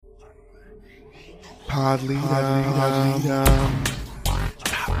Podleadum.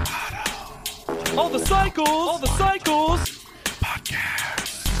 All the cycles. Podcast.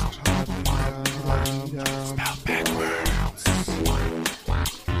 Spelled backwards.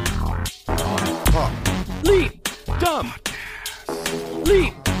 Pod. Leap, dumb.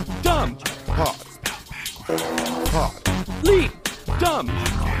 Leap, dumb. Pod. Pod. Leap, dumb.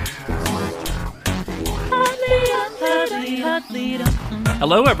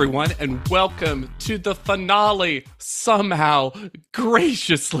 Hello, everyone, and welcome to the finale, somehow,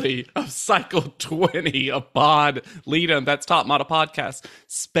 graciously, of Cycle 20 of Pod Lead'em. That's Top Model Podcast,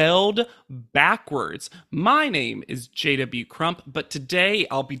 spelled backwards. My name is JW Crump, but today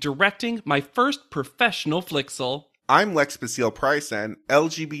I'll be directing my first professional flixel. I'm Lex Basile Price, and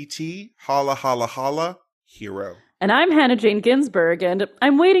LGBT holla holla holla hero. And I'm Hannah Jane Ginsburg, and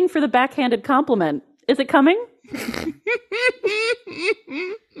I'm waiting for the backhanded compliment. Is it coming?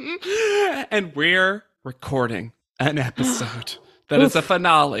 And we're recording an episode that is a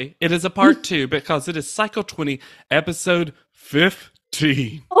finale. It is a part 2 because it is Cycle 20, episode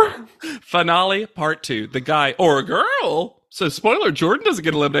 15. Finale, part 2. The guy or girl, so spoiler, Jordan doesn't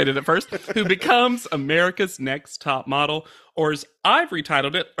get eliminated at first, who becomes America's Next Top Model, or as I've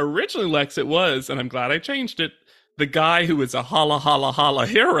retitled it, originally Lex it was, and I'm glad I changed it, the guy who is a holla holla holla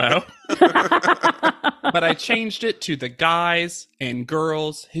hero. But I changed it to the guys and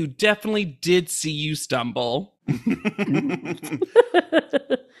girls who definitely did see you stumble. And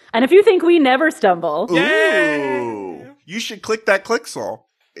if you think we never stumble, Ooh. You should click that clicksall.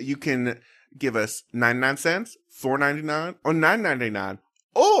 You can give us 99 cents, $4.99, or $9.99.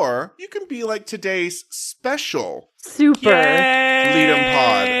 Or you can be like today's special super. Lead'em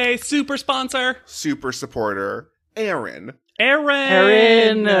Pod. Super sponsor. super supporter, Aaron.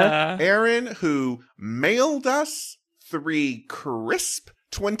 Aaron. Aaron, who mailed us 3 crisp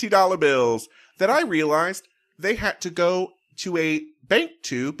 $20 bills that I realized they had to go to a bank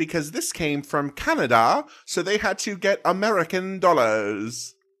to because this came from Canada, so they had to get American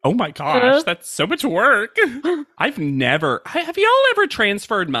dollars. Oh my gosh, that's so much work. Have y'all ever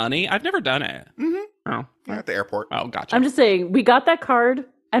transferred money? I've never done it. Mm-hmm. Oh. At the airport. Oh, gotcha. I'm just saying, we got that card,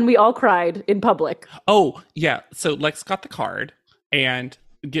 and we all cried in public. Oh, yeah. So Lex got the card and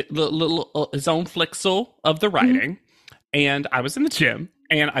get his own flixel of the writing. And I was in the gym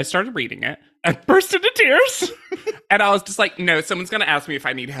and I started reading it and burst into tears. And I was just like, no, someone's going to ask me if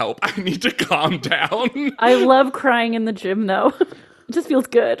I need help. I need to calm down. I love crying in the gym, though. It just feels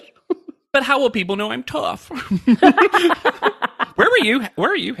good. But how will people know I'm tough? Where were you?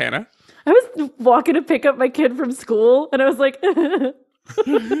 Where are you, Hannah? I was walking to pick up my kid from school, and I was like...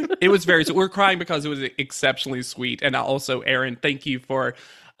 It was we're crying because it was exceptionally sweet. And also, Aaron, thank you for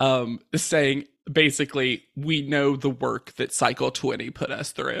saying, basically, we know the work that Cycle 20 put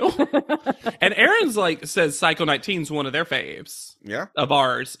us through. And Aaron's says Cycle 19 is one of their faves. Yeah. Of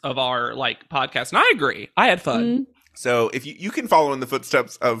our podcast. And I agree. I had fun. Mm-hmm. So if you can follow in the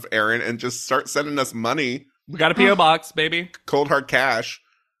footsteps of Aaron and just start sending us money, We got a P.O. box, baby. cold hard cash,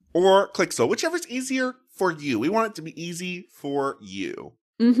 or ClickSoul, whichever's easier for you. We want it to be easy for you.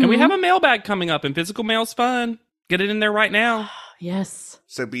 Mm-hmm. And we have a mailbag coming up, and physical mail's fun. Get it in there right now. Yes.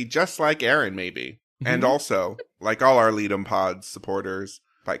 So be just like Aaron, maybe. And also, like all our Lead'em Pod supporters,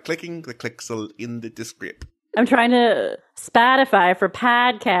 by clicking the ClickSoul in the description. I'm trying to Spotify for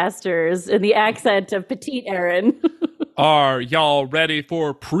podcasters in the accent of petite Aaron. Are y'all ready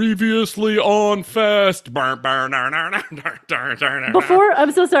for Previously on Fest? I'm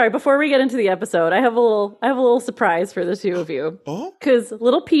so sorry. Before we get into the episode, I have a little surprise for the two of you. Oh? Because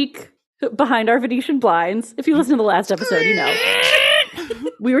little peek behind our Venetian blinds. If you listen to the last episode, you know.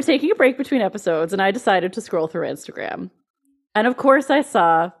 We were taking a break between episodes, and I decided to scroll through Instagram. And of course, I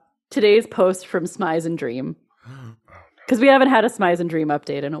saw today's post from Smize and Dream. Because we haven't had a Smize and Dream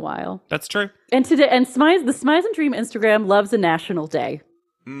update in a while. That's true. And the Smize and Dream Instagram loves a national day.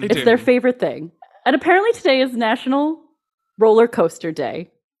 They It's do. their favorite thing. And apparently today is National Roller Coaster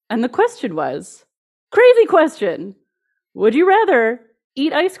Day. And the question was, crazy question, would you rather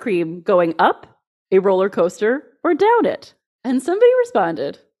eat ice cream going up a roller coaster or down it? And somebody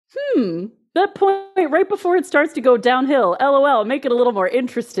responded, that point right before it starts to go downhill, LOL, make it a little more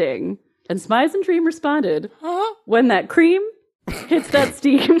interesting. And Smize and Dream responded, when that cream hits that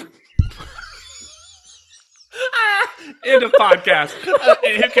steam. End of podcast.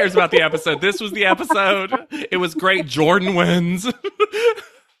 Who cares about the episode? This was the episode. It was great. Jordan wins.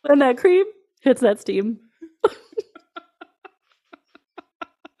 When that cream hits that steam.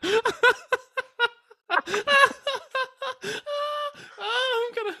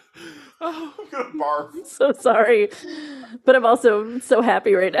 I'm gonna barf. So sorry, but I'm also so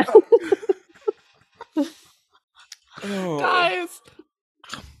happy right now. Guys,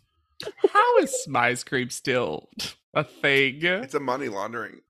 how is Smize Cream still a thing? It's a money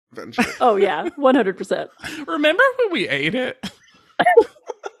laundering venture. Oh, yeah, 100%. Remember when we ate it?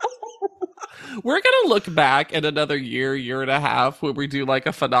 We're going to look back at another year and a half when we do like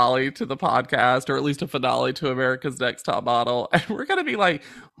a finale to the podcast, or at least a finale to America's Next Top Model. And we're going to be like,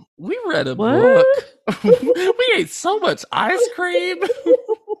 we read a What? book. We ate so much ice cream.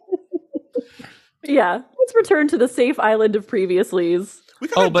 Yeah, let's return to the safe island of Previouslys. We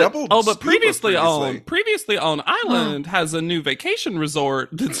got a double but scoop of previously on Island has a new vacation resort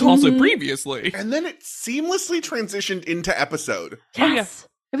that's also previously. And then it seamlessly transitioned into episode. Yes,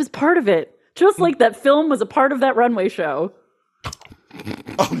 it was part of it. Just like that film was a part of that runway show.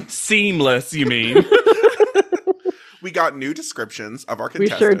 Seamless, you mean? We got new descriptions of our We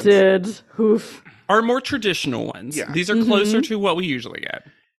contestants. sure did. Oof. Our more traditional ones. Yeah. These are closer to what we usually get.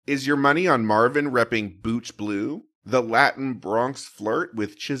 Is your money on Marvin repping Booch Blue, the Latin Bronx flirt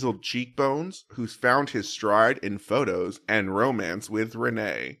with chiseled cheekbones, who's found his stride in photos and romance with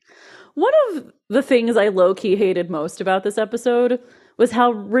Renee? One of the things I low-key hated most about this episode was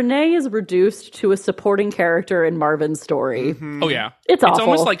how Renee is reduced to a supporting character in Marvin's story. Oh, yeah. It's awful.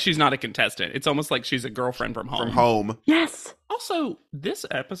 almost like she's not a contestant. It's almost like she's a girlfriend from home. From home. Yes. Also, this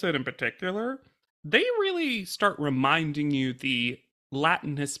episode in particular, they really start reminding you the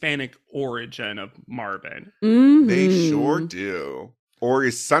Latin Hispanic origin of Marvin. Mhm. They sure do. Or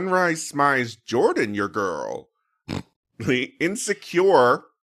is Sunrise Smize Jordan your girl? The insecure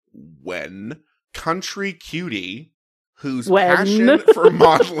country cutie whose passion for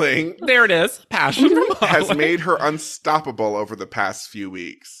modeling There it is. Passion for has modeling. made her unstoppable over the past few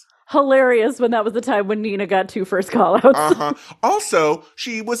weeks. Hilarious when that was the time when Nina got 2 first call-outs. Uh-huh. Also,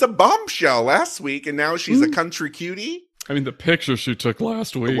 she was a bombshell last week, and now she's a country cutie. I mean, the picture she took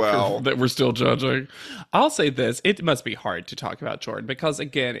last week Well. that we're still judging. I'll say this. It must be hard to talk about Jordan because,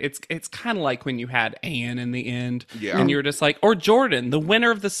 again, it's kind of like when you had Anne in the end. Yeah. And you're just like, or Jordan, the winner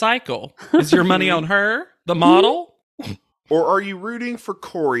of the cycle. Is your money on her? The model? Or are you rooting for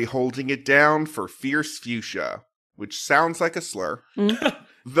Corey holding it down for Fierce Fuchsia, which sounds like a slur?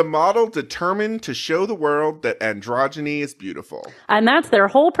 The model determined to show the world that androgyny is beautiful. And that's their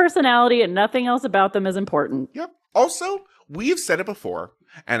whole personality, and nothing else about them is important. Yep. Also, we've said it before,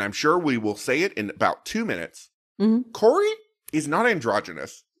 and I'm sure we will say it in about 2 minutes. Mhm. Corey is not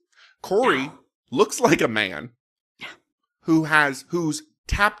androgynous. Corey looks like a man who's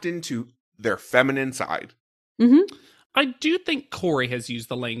tapped into their feminine side. Mm-hmm. I do think Corey has used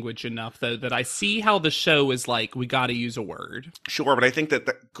the language enough, though, that I see how the show is like, we got to use a word. Sure, but I think that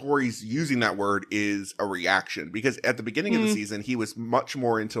Corey's using that word is a reaction, because at the beginning of the season, he was much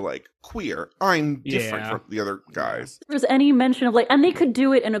more into like queer. I'm different from the other guys. If there's any mention of like, and they could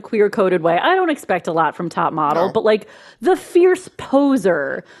do it in a queer coded way. I don't expect a lot from Top Model, No. but like the fierce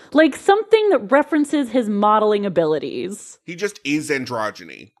poser, like something that references his modeling abilities. He just is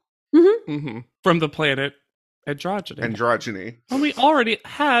androgyny. From the planet Androgyny. Androgyny. Well, we already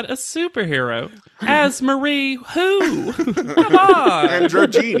had a superhero as Marie Who. Come on.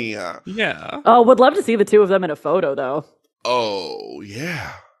 Androgenia. Yeah. Oh, would love to see the two of them in a photo though. Oh,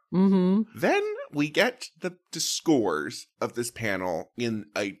 yeah. Mm-hmm. Then we get the scores of this panel in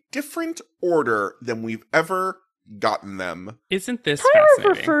a different order than we've ever gotten them. Isn't this Tyra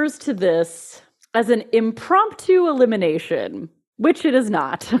fascinating? refers to this as an impromptu elimination, which it is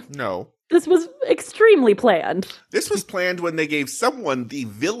not. No. This was extremely planned. This was planned when they gave someone the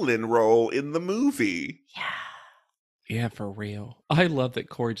villain role in the movie. Yeah, for real. I love that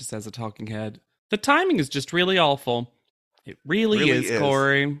Corey just has a talking head. The timing is just really awful. It really is,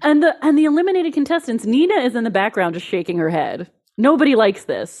 Corey. And the eliminated contestants, Nina is in the background just shaking her head. Nobody likes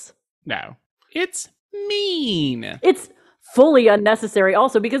this. No. It's mean. It's fully unnecessary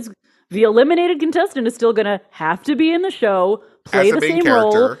also because the eliminated contestant is still going to have to be in the show, play As a the main same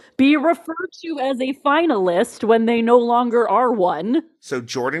role, character. be referred to as a finalist when they no longer are one. So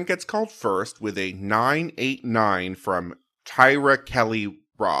Jordan gets called first with a 989 from Tyra Kelly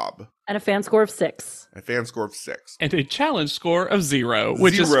Robb. And a fan score of 6. A fan score of 6. And a challenge score of 0,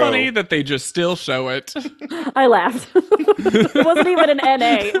 which is 0. funny that they just still show it. I laughed. It wasn't even an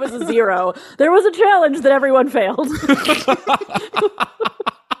NA, it was a 0. There was a challenge that everyone failed.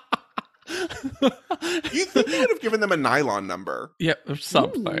 You think they would have given them a nylon number? Yeah, or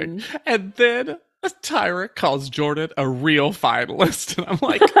something. And then Tyra calls Jordan a real finalist. And I'm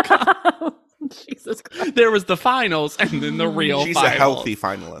like, God. Jesus Christ. There was the finals and then the real She's finals. a healthy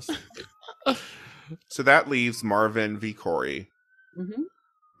finalist. So that leaves Marvin v. Corey. Mm-hmm.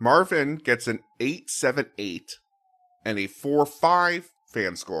 Marvin gets an 878 and a 4.5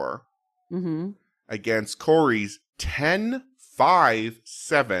 fan score Mm-hmm. against Corey's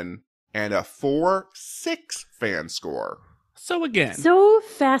 10.57 and a 4.6 fan score. So again, So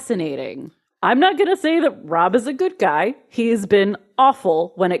fascinating. I'm not going to say that Rob is a good guy. He's been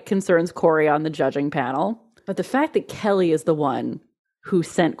awful when it concerns Corey on the judging panel. But the fact that Kelly is the one who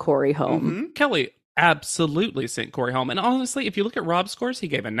sent Corey home. Kelly absolutely sent Corey home. And honestly, if you look at Rob's scores, he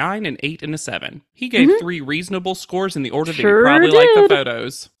gave a 9, an 8, and a 7. He gave 3 reasonable scores in the order that Sure he probably liked the did.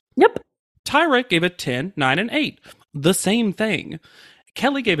 photos. Yep. Tyra gave a 10, 9, and 8. The same thing.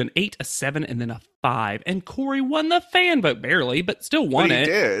 Kelly gave an 8, a 7, and then a 5. And Corey won the fan vote, barely, but still won But he it.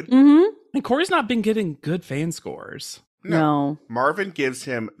 did. Mm-hmm. And Corey's not been getting good fan scores. No. Marvin gives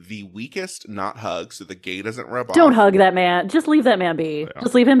him the weakest not hug so the gay doesn't rub off. Don't hug that man. Just leave that man be. Yeah.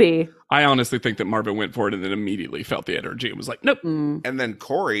 Just leave him be. I honestly think that Marvin went for it and then immediately felt the energy and was like, nope. Mm. And then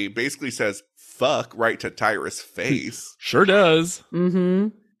Corey basically says, fuck, right to Tyra's face. Sure does. Mm-hmm.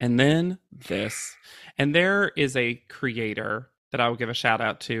 And then this. And there is a creator that I will give a shout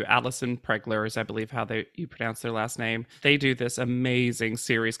out to. Allison Pregler is, I believe, how you pronounce their last name. They do this amazing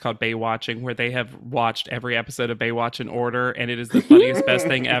series called Baywatching, where they have watched every episode of Baywatch in order, and it is the funniest, best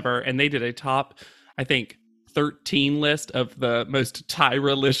thing ever. And they did a top, I think, 13 list of the most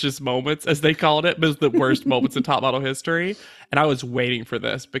Tyra-licious moments, as they called it, but the worst moments in top model history. And I was waiting for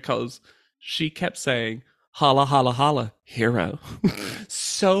this because she kept saying, holla, holla, holla, hero.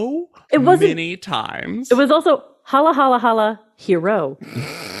 So It wasn't- many times. It was also holla, holla, holla, hero.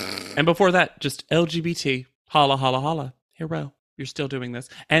 And before that, just LGBT, holla, holla, holla, hero. You're still doing this.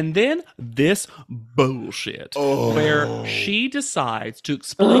 And then this bullshit where she decides to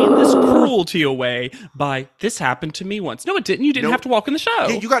explain this cruelty away by, this happened to me once. No, it didn't. You didn't Nope. have to walk in the show.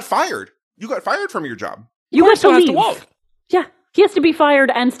 Yeah, you got fired. You got fired from your job. You Corey have to still has to leave. walk. Yeah. He has to be fired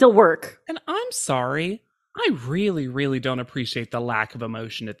and still work. And I'm sorry. I really, really don't appreciate the lack of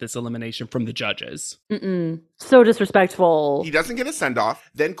emotion at this elimination from the judges. Mm-mm. So disrespectful. He doesn't get a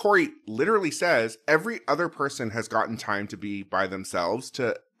send-off. Then Corey literally says every other person has gotten time to be by themselves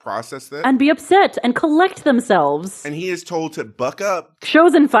to process this. And be upset and collect themselves. And he is told to buck up.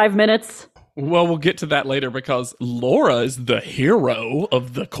 Shows in 5 minutes. Well, we'll get to that later because Laura is the hero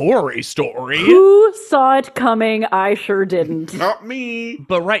of the Corey story. Who saw it coming? I sure didn't. Not me.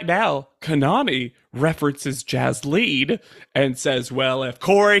 But right now, Kanani references Jazz Lead and says, well, if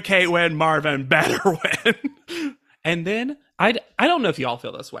Corey can't win, Marvin better win. And then, I don't know if y'all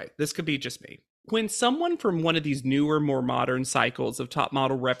feel this way. This could be just me. When someone from one of these newer, more modern cycles of Top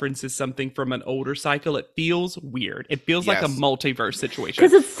Model references something from an older cycle, it feels weird. It feels like a Yes. multiverse situation.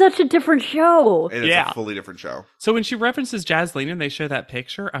 Because it's such a different show. And it's Yeah. a fully different show. So when she references Jazzleen and they show that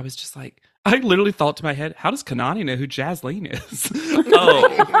picture, I was just like, I literally thought to my head, how does Kanani know who Jazzleen is?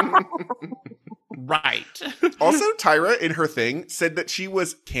 Oh. Right. Also, Tyra in her thing said that she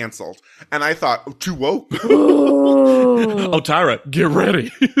was canceled. And I thought, oh, too woke. Oh, Tyra, get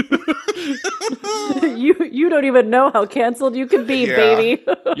ready. You don't even know how canceled you can be, Yeah. baby.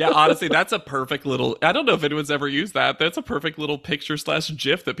 Yeah, honestly, that's a perfect little, I don't know if anyone's ever used that. That's a perfect little picture /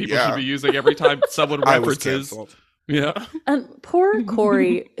 GIF that people Yeah. should be using every time someone I was references. canceled. Yeah. And poor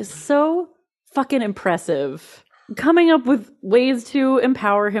Corey is so fucking impressive. Coming up with ways to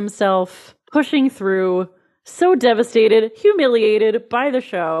empower himself, pushing through, so devastated, humiliated by the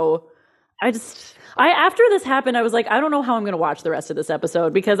show. After this happened, I was like, I don't know how I'm going to watch the rest of this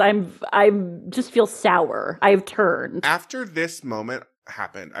episode because I'm just feel sour. I've turned. After this moment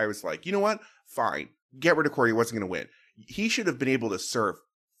happened, I was like, you know what? Fine. Get rid of Corey. He wasn't going to win. He should have been able to serve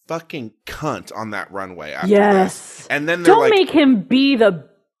fucking cunt on that runway after Yes. this. And then they're Don't like, make him be the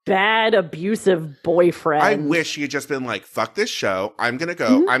bad, abusive boyfriend. I wish he had just been like, fuck this show. I'm going to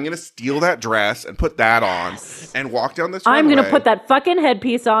go. Mm-hmm. I'm going to steal that dress and put that on and walk down this I'm runway. going to put that fucking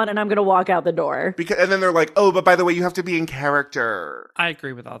headpiece on and I'm going to walk out the door. And then they're like, oh, but by the way, you have to be in character. I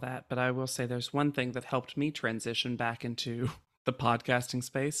agree with all that, but I will say there's one thing that helped me transition back into the podcasting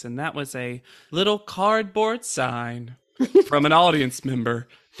space, and that was a little cardboard sign from an audience member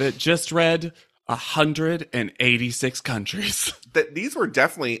that just read 186 countries. That these were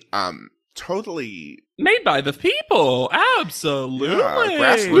definitely totally Made by the people. Absolutely.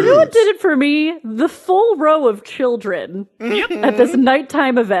 grassroots. You know what did it for me? The full row of children at this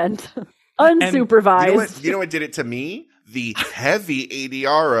nighttime event. Unsupervised. You know what did it to me? The heavy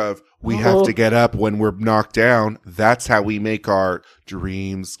ADR of we have to get up when we're knocked down. That's how we make our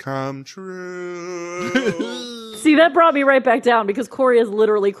dreams come true. See, that brought me right back down because Corey is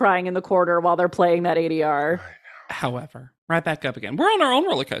literally crying in the corner while they're playing that ADR. However, right back up again. We're on our own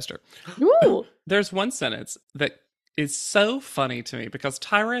roller coaster. Ooh. There's one sentence that is so funny to me because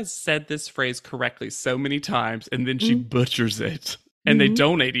Tyra has said this phrase correctly so many times and then she butchers it and they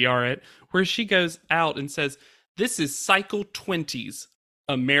don't ADR it, where she goes out and says, This is Cycle 20's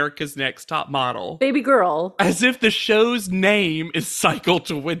America's Next Top Model. Baby girl. As if the show's name is Cycle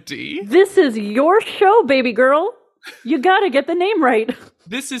 20. This is your show, baby girl. You gotta get the name right.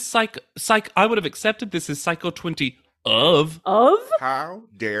 This is I would have accepted this as Cycle 20 of. How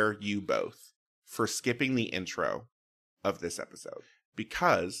dare you both for skipping the intro of this episode?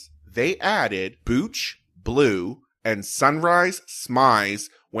 Because they added Booch, Blue, and Sunrise Smize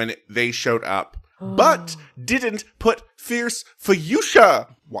when they showed up, but didn't put Fierce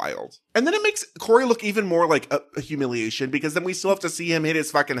Fuchsia Wild. And then it makes Corey look even more like a humiliation, because then we still have to see him hit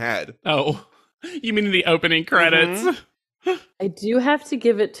his fucking head. Oh, you mean in the opening credits? Mm-hmm. I do have to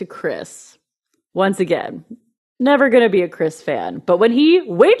give it to Chris. Once again, never gonna be a Chris fan, but when he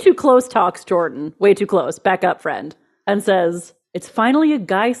way too close talks Jordan, way too close, back up friend, and says, it's finally a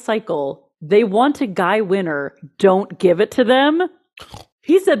guy cycle. They want a guy winner. Don't give it to them.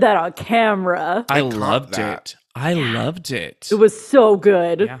 He said that on camera. I caught loved that. it. I loved it. It was so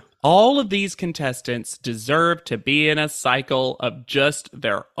good. Yeah. All of these contestants deserve to be in a cycle of just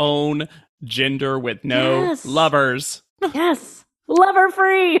their own gender with no Yes. lovers. Yes. Lover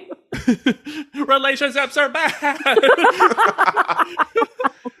free. Relationships are bad.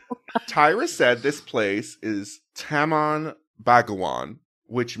 Tyra said this place is Taman Bhagawan,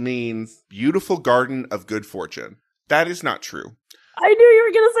 which means beautiful garden of good fortune. That is not true. I knew you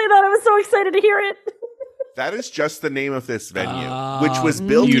were going to say that. I was so excited to hear it. That is just the name of this venue, Ah, which was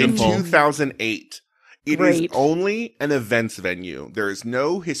built beautiful. in 2008. It is Great. only an events venue. There is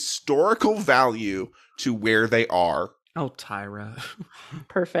no historical value to where they are. Oh, Tyra.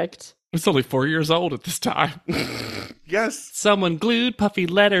 Perfect. It's only 4 years old at this time. Yes. Someone glued puffy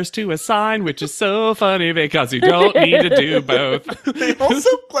letters to a sign, which is so funny because you don't need to do both. They also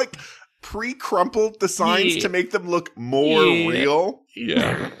like pre-crumpled the signs Yeah. to make them look more Yeah. real.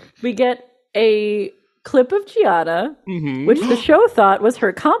 Yeah. We get a clip of Gianna, Mhm. which the show thought was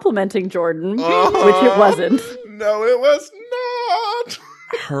her complimenting Jordan, Uh-huh. which it wasn't. No, it was not.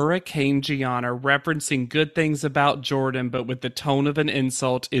 Hurricane Gianna referencing good things about Jordan, but with the tone of an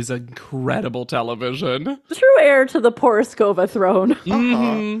insult, is incredible television. True heir to the Poroskova throne.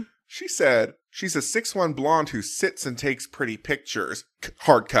 Mhm. She said she's a 6'1" blonde who sits and takes pretty pictures.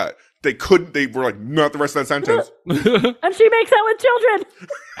 Hard cut. They were like, not the rest of that sentence. And she makes out with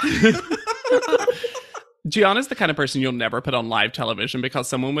children. Gianna's the kind of person you'll never put on live television because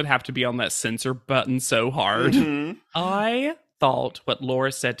someone would have to be on that censor button so hard. Mhm. I thought what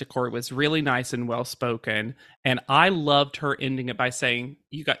Laura said to Corey was really nice and well spoken, and I loved her ending it by saying,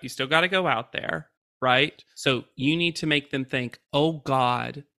 "You still got to go out there, right? So you need to make them think, oh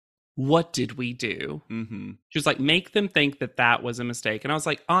God, what did we do?" Mhm. She was like, make them think that was a mistake, and I was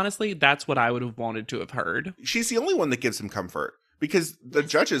like, honestly, that's what I would have wanted to have heard. She's the only one that gives him comfort, because the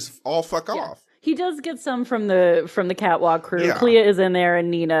judges all fuck Yeah. off. He does get some from the catwalk crew. Yeah. Clea is in there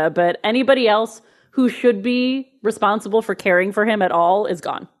and Nina, but anybody else who should be responsible for caring for him at all is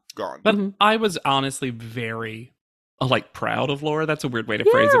gone. Gone. But Mhm. I was honestly very proud of Laura. That's a weird way to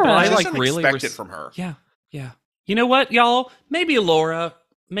phrase it, but Yeah. I I just like didn't really expect it from her. Yeah. You know what, y'all? Maybe Laura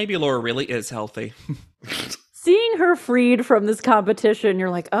really is healthy. Seeing her freed from this competition,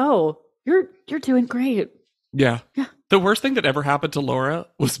 you're like, oh, you're doing great. Yeah. Yeah. The worst thing that ever happened to Laura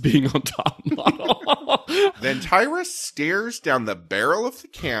was being on Top Model. Then Tyra stares down the barrel of the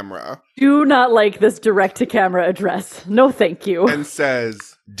camera Do not like this direct-to-camera address. No, thank you. and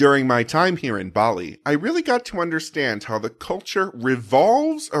says, during my time here in Bali, I really got to understand how the culture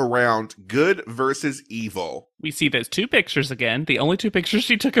revolves around good versus evil. We see those two pictures again. The only two pictures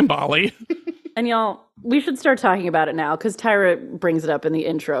she took in Bali. And y'all, we should start talking about it now because Tyra brings it up in the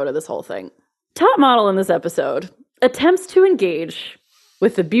intro to this whole thing. Top Model in this episode attempts to engage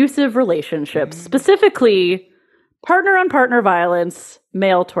with abusive relationships, specifically partner-on-partner violence,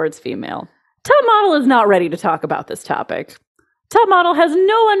 male towards female. Top Model is not ready to talk about this topic. Top Model has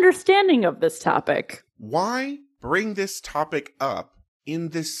no understanding of this topic. Why bring this topic up in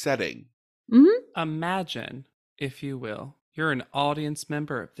this setting? Imagine, if you will, you're an audience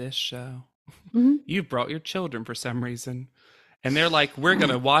member of this show. Mhm. You've brought your children for some reason. And they're like, we're going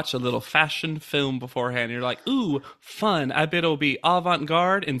to watch a little fashion film beforehand. And you're like, ooh, fun. I bet it'll be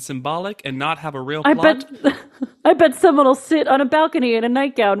avant-garde and symbolic and not have a real plot. I bet someone will sit on a balcony in a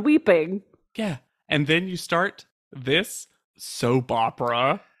nightgown weeping. Yeah. And then you start this soap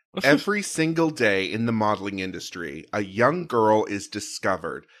opera. Every single day in the modeling industry, a young girl is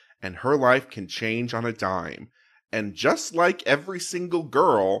discovered, and her life can change on a dime. And just like every single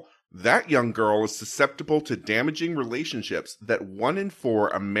girl, that young girl is susceptible to damaging relationships that 1 in 4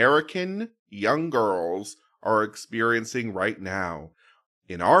 American young girls are experiencing right now.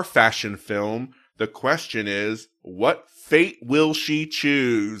 In our fashion film, The question is, what fate will she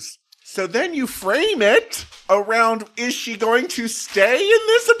choose? So then you frame it around, is she going to stay in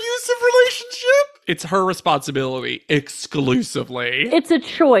this abusive relationship? It's her responsibility exclusively. It's a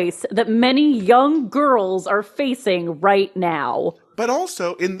choice that many young girls are facing right now. But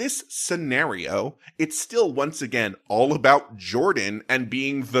also, in this scenario, it's still once again all about Jordan and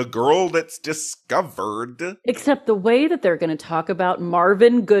being the girl that's discovered. Except the way that they're going to talk about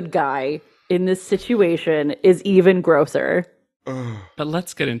Marvin Good Guy in this situation is even grosser. But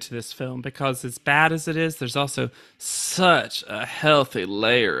let's get into this film, because as bad as it is, there's also such a healthy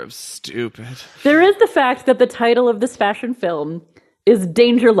layer of stupid. There is the fact that the title of this fashion film is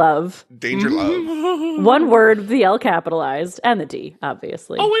Danger Love. Danger Love. One word, the L capitalized, and the D,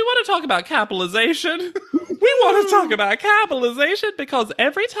 obviously. Oh, we want to talk about capitalization. We want to talk about capitalization because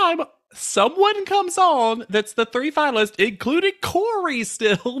every time someone comes on that's the 3 finalists, including Corey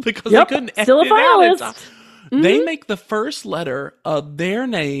still, because they couldn't still a edit it out in time. finalist. They make the first letter of their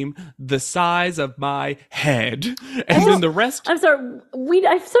name the size of my head. And then the rest... I'm sorry,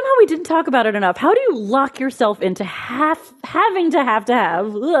 somehow we didn't talk about it enough. How do you lock yourself into having to have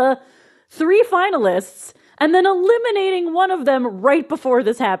 3 finalists and then eliminating one of them right before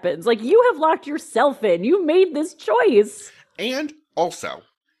this happens? Like, you have locked yourself in. You made this choice. And also,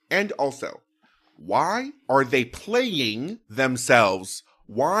 why are they playing themselves?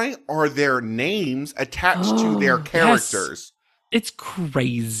 Why are their names attached to their characters? Yes. It's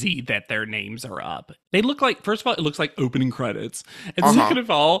crazy that their names are up. They look like, first of all, it looks like opening credits. And second of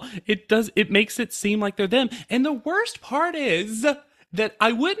all, it makes it seem like they're them. And the worst part is that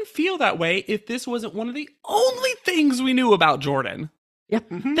I wouldn't feel that way if this wasn't one of the only things we knew about Jordan. Yep.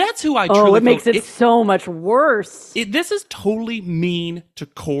 That's who I truly it makes it so much worse. This is totally mean to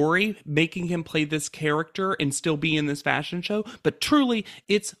Corey, making him play this character and still be in this fashion show. But truly,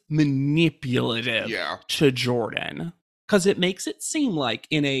 it's manipulative to Jordan. Because it makes it seem like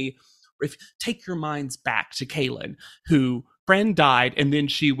take your minds back to Kaylin, who friend died and then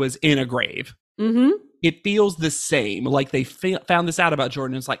she was in a grave. Mm-hmm. It feels the same. Like they found this out about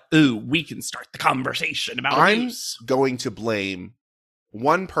Jordan. It's like, ooh, we can start the conversation about abuse. I'm going to blame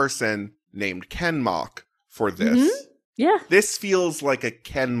one person named Ken Mock for this. Mm-hmm. Yeah. This feels like a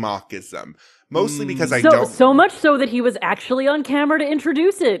Ken Mockism. Mostly because So much so that he was actually on camera to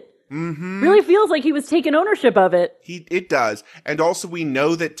introduce it. Mm-hmm. Really feels like he was taking ownership of it. It does. And also we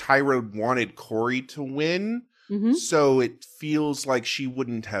know that Tyra wanted Corey to win. Mm-hmm. So it feels like she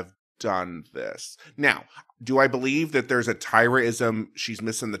wouldn't have done this. Now, do I believe that there's a Tyraism? She's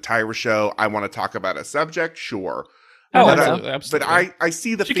missing the Tyra show. I want to talk about a subject? Sure. Oh, But absolutely. But I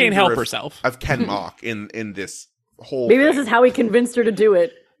see the she can't help finger herself of Ken Mock in this whole Maybe thing. this is how he convinced her to do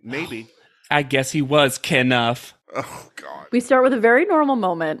it. Maybe. I guess he was Ken-uff. Oh, God. We start with a very normal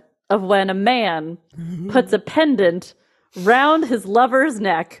moment of when a man puts a pendant round his lover's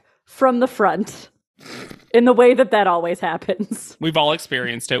neck from the front in the way that always happens. We've all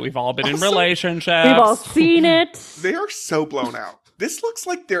experienced it. We've all been in relationships. We've all seen it. They are so blown out. This looks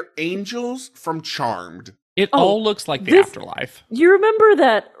like they're angels from Charmed. It all looks like the afterlife. You remember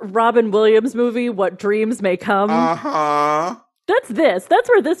that Robin Williams movie, What Dreams May Come? Uh-huh. That's this. That's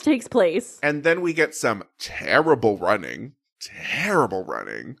where this takes place. And then we get some terrible running. Terrible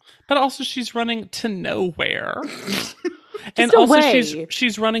running. But also she's running to nowhere. And Just also away.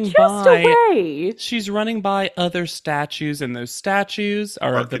 she's running Just by away. She's running by other statues, and those statues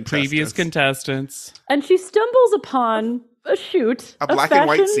are of the previous contestants. And she stumbles upon a shoot. A black and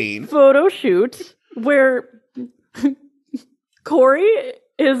white fashion scene. Photo shoot where Corey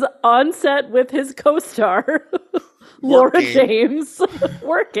is on set with his co-star, Laura Working. James,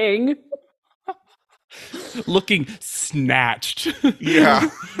 working. Looking snatched. Yeah.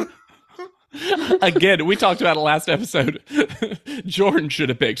 Again, we talked about it last episode. Jordan should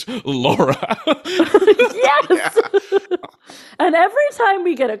have picked Laura. Yes! And every time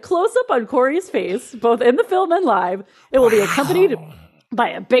we get a close-up on Corey's face, both in the film and live, it will be accompanied by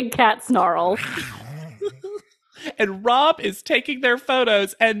a big cat snarl. And Rob is taking their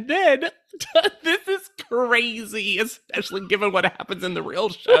photos, and then this is crazy, especially given what happens in the real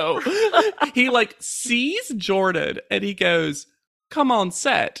show. He sees Jordan and he goes, "Come on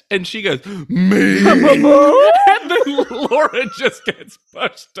set," and she goes, "Me," and then Laura just gets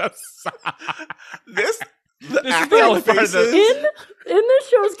pushed aside. This is the only part of In this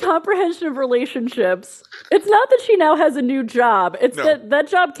show's comprehension of relationships, it's not that she now has a new job. It's that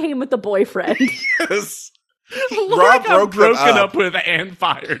job came with the boyfriend. Yes. Laura Rob got broke them broken up with and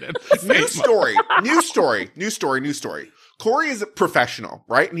fired. At the same New story. Corey is a professional,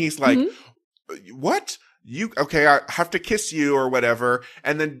 right? And he's like, what? I have to kiss you or whatever.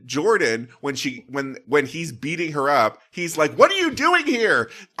 And then Jordan, when he's beating her up, he's like, what are you doing here?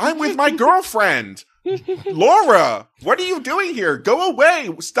 I'm with my girlfriend. Laura, what are you doing here? Go away.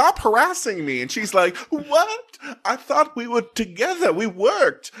 Stop harassing me. And she's like, what? I thought we were together. We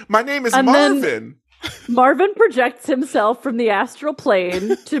worked. My name is Marvin. Marvin projects himself from the astral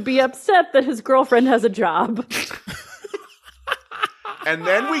plane to be upset that his girlfriend has a job. And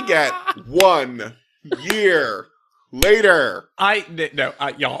then we get 1 year later.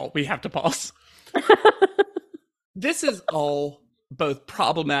 Y'all, we have to pause. This is all both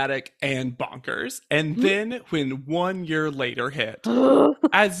problematic and bonkers. And then when 1 year later hit,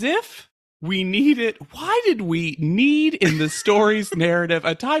 as if we needed, why did we need in the story's narrative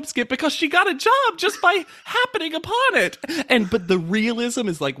a time skip? Because she got a job just by happening upon it. But the realism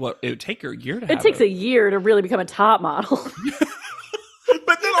is like, what? It would take her a year to have it. Takes a year to really become a top model.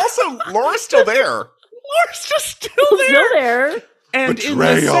 But then also, Laura's still there. Laura's just still there. And betrayal.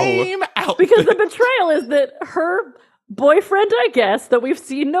 In the same outfit. Because the betrayal is that her boyfriend, I guess, that we've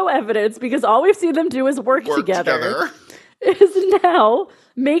seen no evidence because all we've seen them do is work together, is now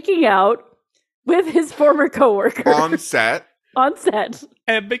making out with his former coworker. On set.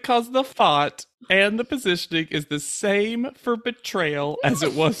 And because the font and the positioning is the same for betrayal as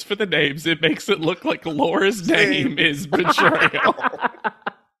it was for the names, it makes it look like Laura's name is betrayal.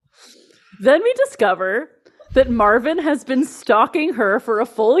 Then we discover that Marvin has been stalking her for a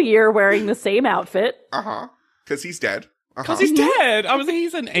full year wearing the same outfit. Because he's dead. Because he's dead.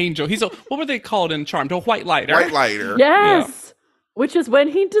 He's an angel. What were they called in Charmed? A white lighter. White lighter. Yes. Yeah. Which is when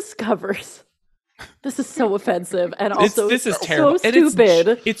he discovers. This is so offensive and also this is terrible. So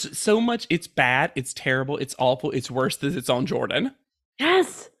stupid. It's so much. It's bad. It's terrible. It's awful. It's worse than it's on Jordan.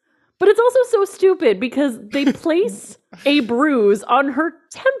 Yes. But it's also so stupid because they place a bruise on her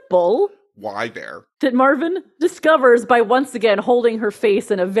temple. Why there? That Marvin discovers by once again holding her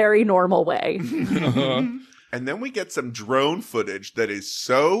face in a very normal way. And then we get some drone footage that is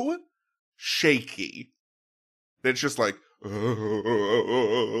so shaky that it's just like, as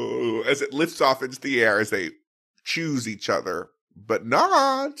it lifts off into the air as they choose each other. But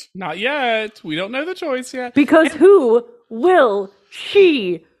not yet. We don't know the choice yet. Because who will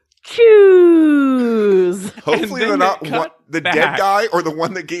she choose? Hopefully they're not the dead guy or the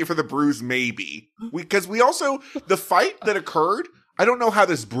one that gave her the bruise, maybe. Because we also, the fight that occurred, I don't know how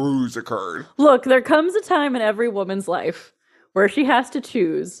this bruise occurred. Look, there comes a time in every woman's life where she has to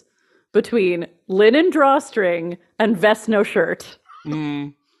choose between linen drawstring and vest no shirt.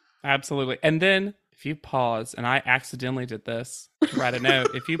 Absolutely. And then if you pause, and I accidentally did this to write a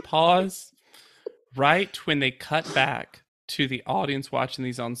note, if you pause right when they cut back to the audience watching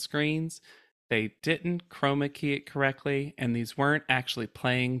these on screens, they didn't chroma key it correctly, and these weren't actually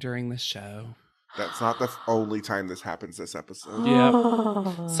playing during the show. That's not the only time this happens this episode.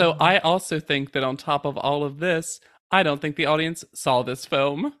 Yeah. So I also think that on top of all of this, I don't think the audience saw this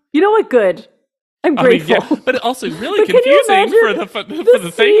film. You know what? Good. I'm grateful. Yeah, but it also really confusing for the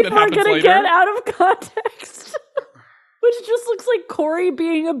thing that happens later. We're going to get out of context. Which just looks like Corey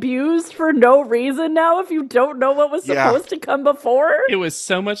being abused for no reason now if you don't know what was supposed to come before. It was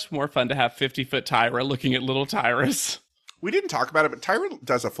so much more fun to have 50-foot Tyra looking at little Tyrus. We didn't talk about it, but Tyra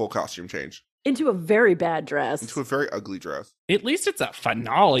does a full costume change. Into a very bad dress. Into a very ugly dress. At least it's a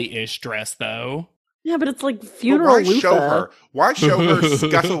finale-ish dress, though. Yeah, but it's like funeral Why show her? Why show her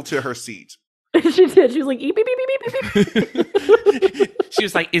scuttle to her seat? She did. She was like, beep, beep, beep, beep, beep, beep. She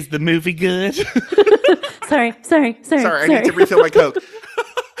was like, is the movie good? Sorry, I need to refill my Coke.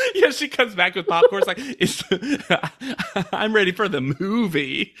 Yeah, she comes back with popcorn. It's like, I'm ready for the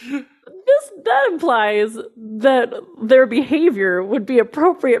movie. That implies that their behavior would be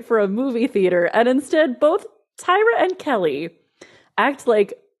appropriate for a movie theater, and instead both Tyra and Kelly act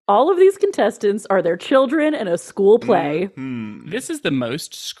like all of these contestants are their children in a school play. Mm-hmm. This is the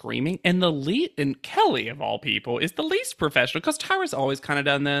most screaming, and and Kelly, of all people, is the least professional, because Tyra's always kind of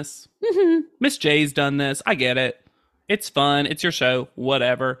done this. Mm-hmm. Miss J's done this. I get it. It's fun. It's your show.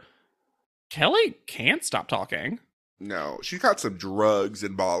 Whatever. Kelly can't stop talking. No, she got some drugs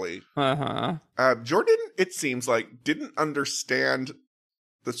in Bali. Uh-huh. Jordan, it seems like, didn't understand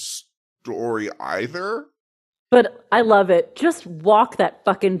the story either. But I love it. Just walk that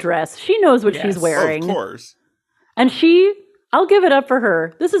fucking dress. She knows what she's wearing. Of course. And I'll give it up for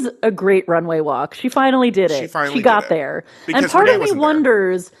her. This is a great runway walk. She finally did it. She got there. And part of me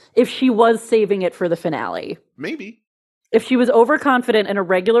wonders if she was saving it for the finale. Maybe. If she was overconfident in a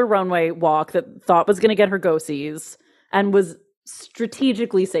regular runway walk that thought was going to get her go-sees and was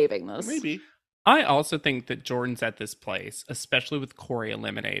strategically saving this. Maybe. I also think that Jordan's at this place, especially with Corey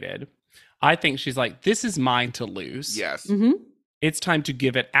eliminated. I think she's like, this is mine to lose. Yes. Hmm. It's time to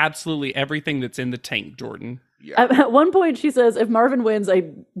give it absolutely everything that's in the tank, Jordan. Yeah. At one point, she says, if Marvin wins, I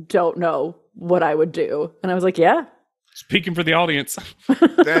don't know what I would do. And I was like, yeah. Speaking for the audience.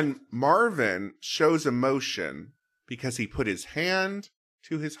 Then Marvin shows emotion because he put his hand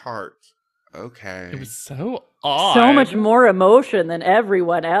to his heart. Okay. It was so odd. So much more emotion than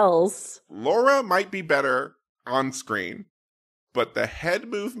everyone else. Laura might be better on screen, but the head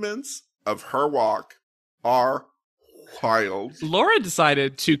movements of her walk are wild. Laura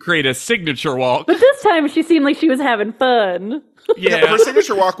decided to create a signature walk. But this time, she seemed like she was having fun. Yeah, but her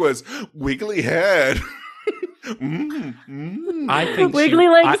signature walk was wiggly head. I think Wiggly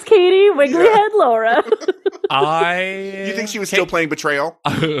legs, Katie. Wiggly Yeah. head, Laura. You think she was still playing Betrayal?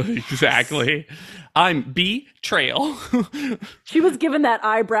 Exactly. I'm betrayal. She was giving that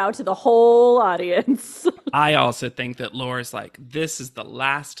eyebrow to the whole audience. I also think that Laura's like, this is the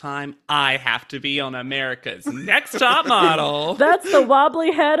last time I have to be on America's Next Top Model. That's the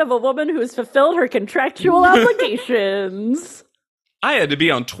wobbly head of a woman who's fulfilled her contractual obligations. I had to be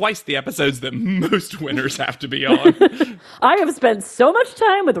on twice the episodes that most winners have to be on. I have spent so much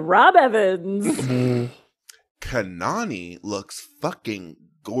time with Rob Evans. Kanani looks fucking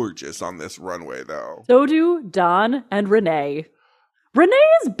gorgeous on this runway, though. So do Don and Renee. Renee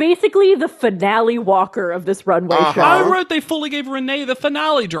is basically the finale walker of this runway Uh-huh. I show. wrote they fully gave Renee the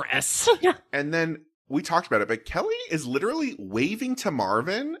finale dress. And then we talked about it, but Kelly is literally waving to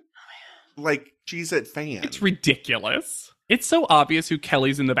Marvin like she's at fan. It's ridiculous. It's so obvious who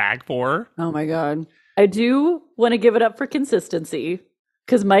Kelly's in the bag for. Oh my god. I do want to give it up for consistency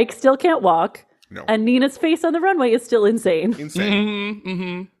because Mike still can't walk No. and Nina's face on the runway is still insane. Insane.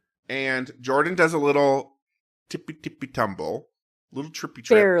 Mm-hmm. And Jordan does a little tippy tumble, little trippy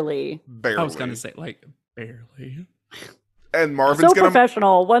trip. Barely. Barely. I was going to say, like, barely. And Marvin's So gonna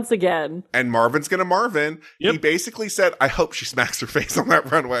professional once again. Marvin. He Yep. basically said, I hope she smacks her face on that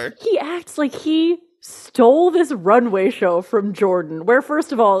runway. He acts like he stole this runway show from Jordan. Where,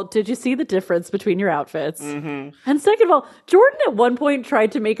 first of all, did you see the difference between your outfits? Mm-hmm. And second of all, Jordan at one point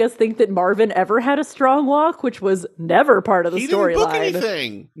tried to make us think that Marvin ever had a strong walk, which was never part of the He didn't book storyline.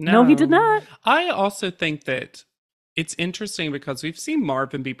 anything. No, he did not. I also think that it's interesting because we've seen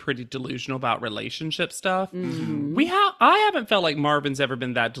Marvin be pretty delusional about relationship stuff. Mhm. I haven't felt like Marvin's ever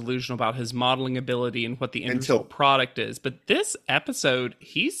been that delusional about his modeling ability and what the end Until- result product is. But this episode,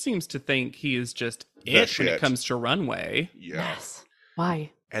 he seems to think he is just The it when shit. it comes to runway. Yeah. Yes.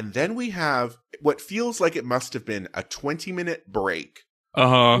 Why? And then we have what feels like it must have been a 20-minute break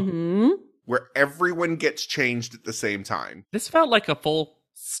Uh-huh. Hmm. where everyone gets changed at the same time. This felt like a full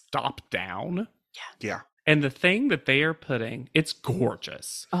stop down. Yeah. And the thing that they are putting, it's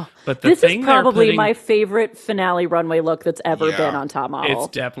gorgeous. Oh, But the this thing is they're probably putting- my favorite finale runway look that's ever Yeah. been on Top Model.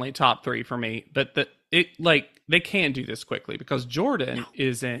 It's definitely top 3 for me. But they can't do this quickly because Jordan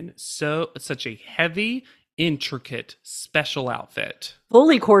is in such a heavy, intricate, special outfit.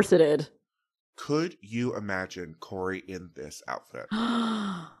 Fully corseted. Could you imagine Corey in this outfit?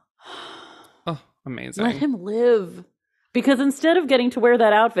 Oh, amazing. Let him live. Because instead of getting to wear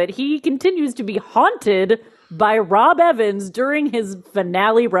that outfit, he continues to be haunted by Rob Evans during his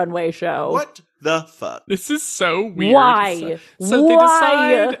finale runway show. What the fuck? This is so weird. Why? So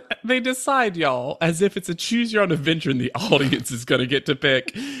Why? they decide, y'all, as if it's a choose your own adventure and the audience is going to get to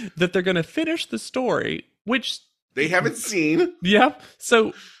pick, that they're going to finish the story, which, They haven't seen. yep.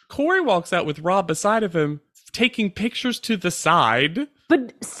 So Corey walks out with Rob beside of him, taking pictures to the side.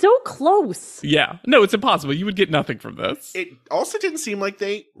 But so close. Yeah. No, it's impossible. You would get nothing from this. It also didn't seem like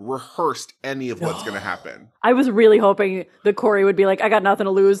they rehearsed any of what's going to happen. I was really hoping that Corey would be like, I got nothing to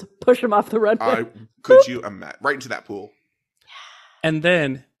lose. Push him off the runway. Could you imagine? Right into that pool. And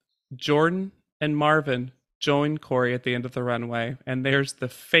then Jordan and Marvin join Corey at the end of the runway, and there's the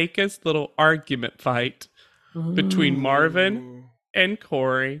fakest little argument fight between Marvin and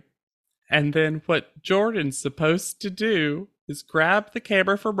Corey. And then what Jordan's supposed to do is grab the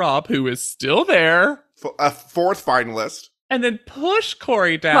camera from Rob, who is still there, A fourth finalist. and then push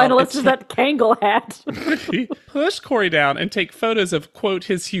Corey down. Finalist and is that Kangol hat. push Corey down and take photos of, quote,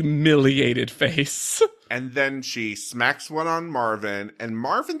 his humiliated face. And then she smacks one on Marvin, and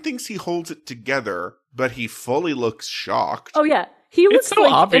Marvin thinks he holds it together, but he fully looks shocked. Oh, yeah. He looks so like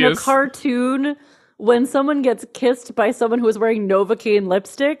in a obvious. cartoon when someone gets kissed by someone who is wearing Novocaine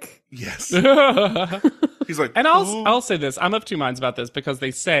lipstick. Yes. and He's like, I'll say this. I'm of two minds about this because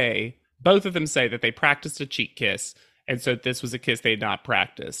both of them say that they practiced a cheek kiss, and so this was a kiss they had not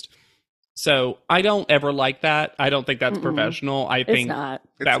practiced. So I don't ever like that. I don't think that's Mm-mm. professional. I It's think not.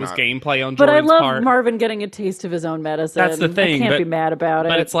 that It's was not. gameplay on But I Jordan's love part. Marvin getting a taste of his own medicine. That's the thing, I can't but- be mad about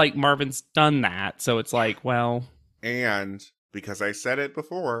But it. it's like Marvin's done that. So it's like, well, And because I said it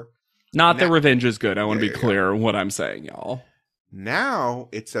before, not the Now- revenge is good. I want to Yeah, be yeah, clear on what I'm saying, y'all. now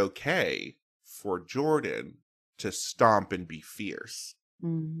it's okay for Jordan to stomp and be fierce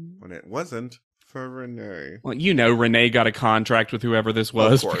Mhm. when it wasn't for Renee. Well, you know, Renee got a contract with whoever this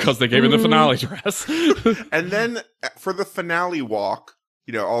was course. because they gave her the Mhm. finale dress. And then for the finale walk,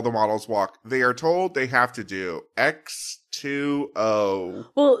 all the models walk, they are told they have to do X2O.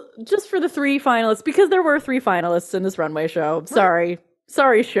 Well, just for the 3 finalists, because there were 3 finalists in this runway show. Sorry.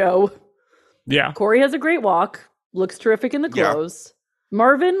 Sorry, show. yeah. Corey has a great walk, looks terrific in the Yeah. clothes.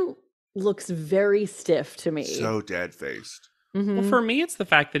 Marvin looks very stiff to me. So dead faced. Mhm. Well, for me, it's the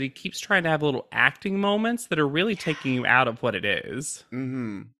fact that he keeps trying to have little acting moments that are really taking you out of what it is.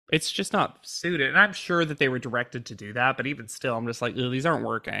 Mm-hmm. It's just not suited. And I'm sure that they were directed to do that, but even still, I'm just like, "Ugh, these aren't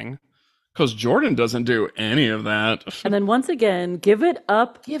working. Because Jordan doesn't do any of that. And then once again, give it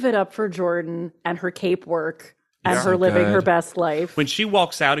up for Jordan and her cape work and Yeah. her So living her good. best life. When she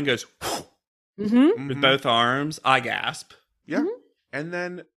walks out and goes Mhm. with both arms, I gasp. Yeah. And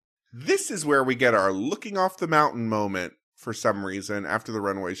then this is where we get our looking off the mountain moment for some reason after the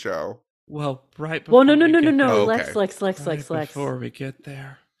runway show. Well, right before Well, no, we get no. Oh, Lex. Right before we get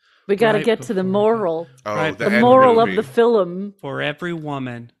there. We got to right get to the before we moral. Oh, Right, the The end moral of movie. the film. For every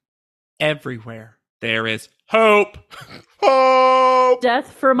woman, everywhere, there is hope. Oh!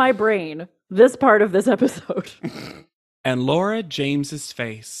 Death for my brain. This part of this episode. And Laura James's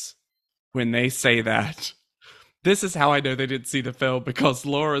face when they say that. This is how I know they didn't see the film, because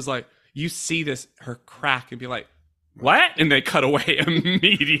Laura's like, you see this, her crack and be like, what? And they cut away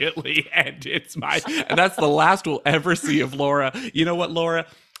immediately. And and that's the last we'll ever see of Laura. You know what, Laura?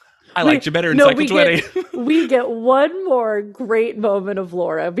 I liked you better in Cycle 20. We get one more great moment of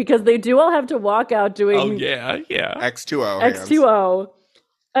Laura because they do all have to walk out doing Oh, yeah. X2O. hands. X2O.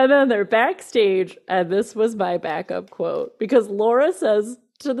 And then they're backstage, and this was my backup quote because Laura says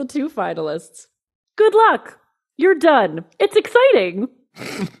to the 2 finalists, "Good luck. You're done. It's exciting."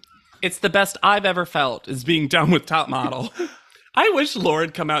 It's the best I've ever felt is being done with Top Model. I wish Laura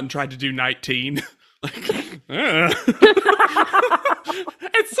had come out and tried to do 19. Like,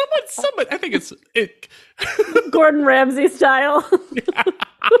 and someone, I think it. Gordon Ramsay style.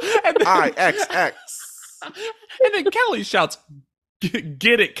 and, then, IXX. and then Kelly shouts,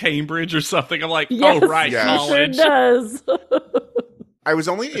 "Get it, Cambridge," or something. I'm like, Yes, oh, right, yes. he sure college. does. I was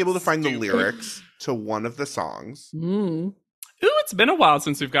only able to find the Stupid. lyrics to one of the songs, Mm. Ooh, it's been a while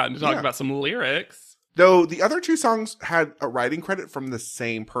since we've gotten to talk Yeah. about some lyrics. though the other 2 songs had a writing credit from the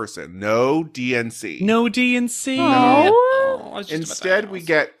same person. No DNC. No DNC. No. Oh, I was just about Instead, to we ask.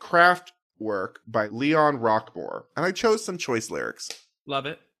 get Craft Work by Leon Rockmore. And I chose some choice lyrics. Love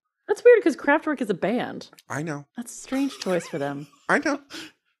it. That's weird because Kraftwerk is a band. I know. That's a strange choice for them. I know.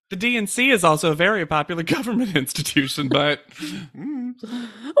 The DNC is also a very popular government institution, but Mm.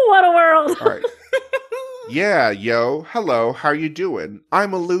 What a world! All right. Yeah, yo. Hello. How you doing?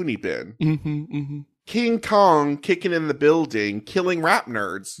 I'm a loony bin. King Kong kicking in the building, killing rap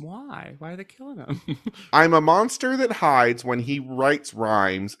nerds. Why? Why are they killing him? I'm a monster that hides when he writes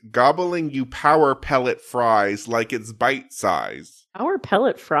rhymes, gobbling you power pellet fries like it's bite size. Our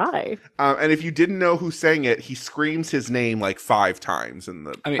pellet fry. And if you didn't know who sang it, he screams his name like 5 times in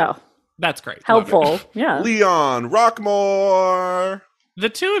the I mean, Oh, that's great. Love it. helpful. Yeah. Leon Rockmore. The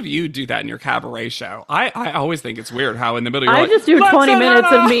 2 of you do that in your cabaret show. I always think it's weird how in the middle you're I like, just do "Let's 20 minutes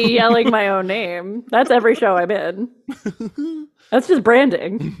Sonata!" of me yelling my own name. That's every show I'm in. That's just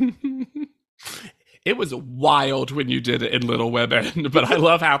branding. It was wild when you did it in Little Women, but I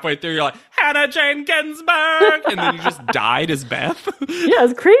love halfway through you're like, Hannah Jane Ginsburg, and then you just died as Beth. Yeah,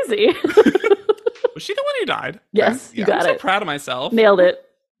 it's crazy. Was she the one who died? Yes, Yeah. you got I'm so it. proud of myself. Nailed it.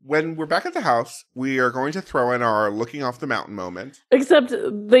 When we're back at the house, we are going to throw in our looking off the mountain moment. Except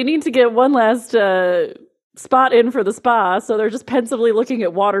they need to get one last spot in for the spa, so they're just pensively looking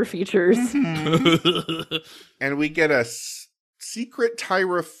at water features. And we get a secret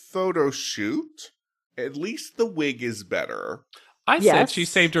Tyra photo shoot. At least the wig is better. I said Yes. she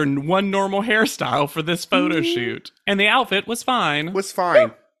saved her one normal hairstyle for this photo shoot, and the outfit was fine. Was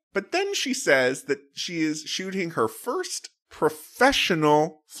fine. But then she says that she is shooting her first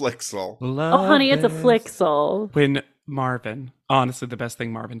professional flixel. Oh, honey, it's a flixel. When Marvin, honestly, the best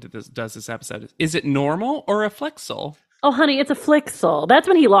thing Marvin does this episode is it normal or a flexel? Oh, honey, it's a flixel. That's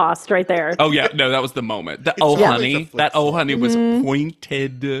when he lost right there. Oh yeah, no, that was the moment. The It's oh always honey, a that oh flexel. honey was Mhm.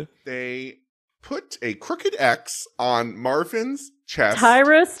 pointed. They put a crooked X on Marvin's chest.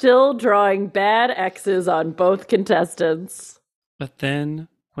 Tyra still drawing bad X's on both contestants. But then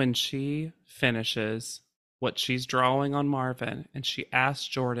when she finishes what she's drawing on Marvin and she asks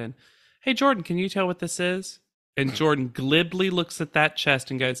Jordan, "Hey, Jordan, can you tell what this is?" And Jordan glibly looks at that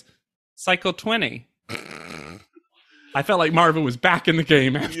chest and goes, "Cycle 20." I felt like Marvin was back in the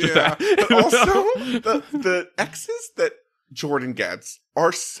game after that. But also, the X's that Jordan gets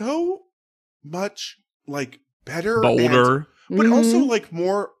are so much like better, Bolder. but also like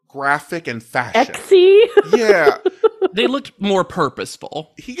more graphic and fashion. Xy. Yeah. They looked more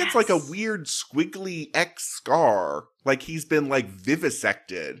purposeful. He gets like a weird squiggly X scar, like he's been like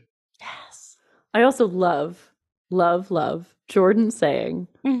vivisected. Yes. I also love Jordan saying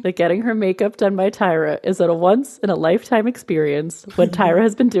that getting her makeup done by Tyra is a once-in-a-lifetime experience when Tyra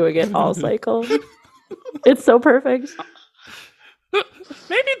has been doing it all cycle. It's so perfect.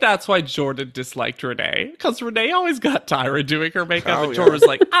 Maybe that's why Jordan disliked Renee, because Renee always got Tyra doing her makeup, Oh, and Jordan was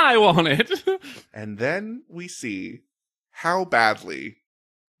like, "I want it." And then we see how badly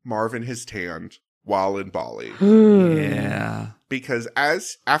Marvin has tanned while in Bali. Yeah. Because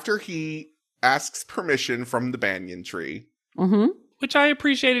after he asks permission from the banyan tree, Mm-hmm. Which I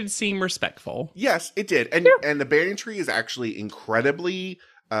appreciated seem respectful. yes, it did. And the banyan tree is actually incredibly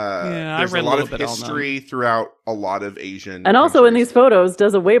I there's read a a lot little of bit on them. history throughout a lot of Asian And also in countries. these photos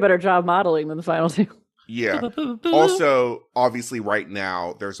does a way better job modeling than the final two. Yeah. Also, obviously right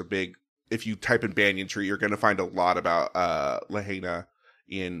now there's a big, if you type in banyan tree, you're going to find a lot about Lahaina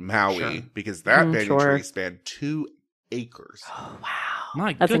in Maui, Sure. because that banyan sure. tree spanned 2 acres. Oh, wow.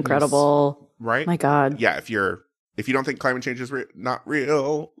 My That's goodness. incredible. Right? My God. Yeah, if you don't think climate change is not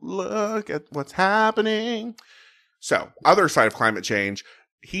real, look at what's happening. So, other side of climate change,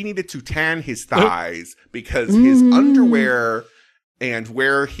 he needed to tan his thighs because his underwear and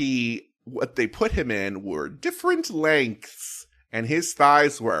what they put him in were different lengths, and his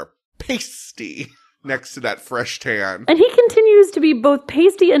thighs were pasty next to that fresh tan. And he continues to be both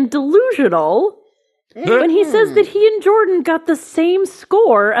pasty and delusional when he says that he and Jordan got the same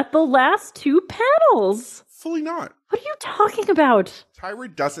score at the last 2 panels. Fully not. What are you talking about?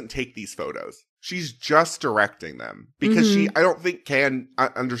 Tyra doesn't take these photos. She's just directing them because she, I don't think,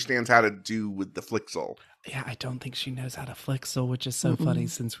 understands how to do with the Flixel. Yeah, I don't think she knows how to Flixel, which is so funny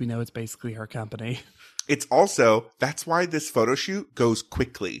since we know it's basically her company. It's also, that's why this photo shoot goes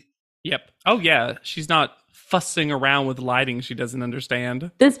quickly. Yep. Oh, yeah. She's not fussing around with lighting she doesn't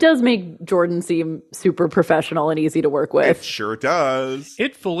understand. This does make Jordan seem super professional and easy to work It with. sure does.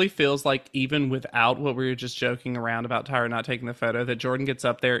 It fully feels like, even without what we were just joking around about Tyra not taking the photo, that Jordan gets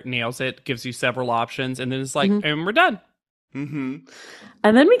up there, nails it, gives you several options, and then it's like, and we're done. Mm-hmm.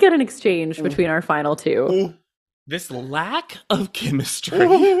 And then we get an exchange between our final two. Oh. This lack of chemistry.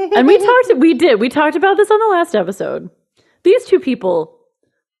 And we talked about this on the last episode. These two people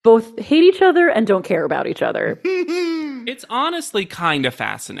both hate each other and don't care about each other. It's honestly kind of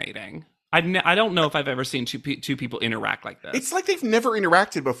fascinating. I don't know if I've ever seen two people interact like this. It's like they've never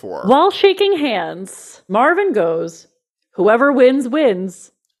interacted before. While shaking hands, Marvin goes, "Whoever wins,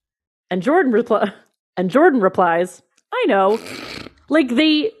 wins." And Jordan replies, "I know." Like,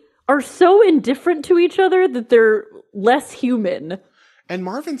 they are so indifferent to each other that they're less human. And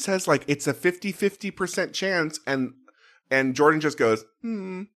Marvin says, like, it's a 50-50% chance, and Jordan just goes,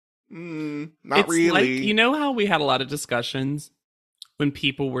 not it's really. Like, you know how we had a lot of discussions when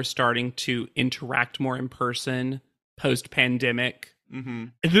people were starting to interact more in person post-pandemic? Mm-hmm.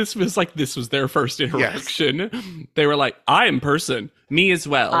 This was their first interaction. Yes. They were like, "I am person. Me as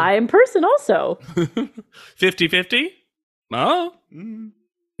well. I am person also." 50-50? Oh. Mm.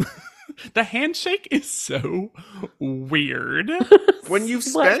 The handshake is so weird. When you've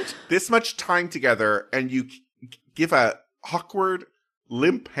spent this much time together and you give a awkward,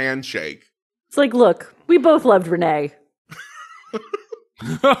 limp handshake. It's like, look, we both loved Renee.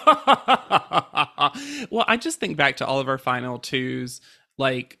 Well, I just think back to all of our final twos.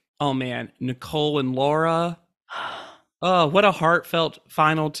 Like, oh man, Nicole and Laura. Oh, what a heartfelt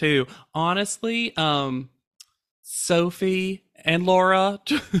final two. Honestly, Sophie and Laura.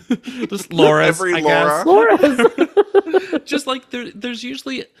 Just Laura's, Every I Laura. guess. Laura's. Just like there's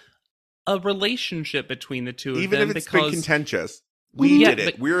usually a relationship between the two of Even them. if it's been contentious. We Yeah, did it.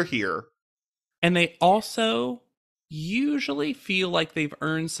 but- We're here. And they also usually feel like they've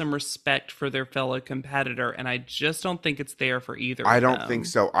earned some respect for their fellow competitor, and I just don't think it's there for either I of don't them. think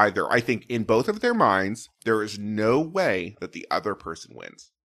so either. I think in both of their minds, there is no way that the other person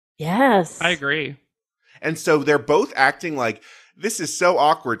wins. Yes. I agree. And so they're both acting like, this is so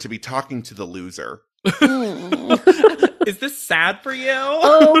awkward to be talking to the loser. Is this sad for you?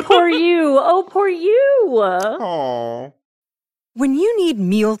 Oh, poor you. Oh, poor you. Aww. When you need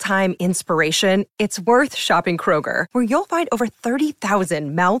mealtime inspiration, it's worth shopping Kroger, where you'll find over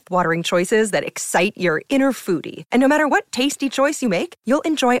 30,000 mouth-watering choices that excite your inner foodie. And no matter what tasty choice you make, you'll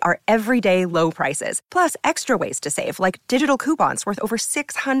enjoy our everyday low prices, plus extra ways to save, like digital coupons worth over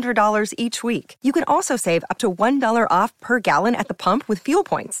 $600 each week. You can also save up to $1 off per gallon at the pump with fuel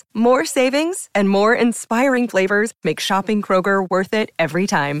points. More savings and more inspiring flavors make shopping Kroger worth it every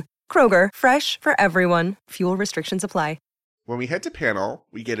time. Kroger, fresh for everyone. Fuel restrictions apply. When we head to panel,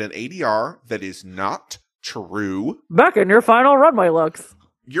 we get an ADR that is not true. Back in your final runway looks.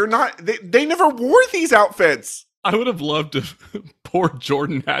 You're not, they never wore these outfits. I would have loved if poor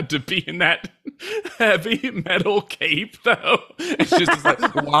Jordan had to be in that heavy metal cape, though. It's just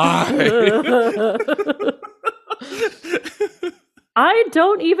like, why? I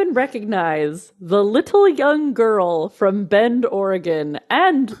don't even recognize the little young girl from Bend, Oregon,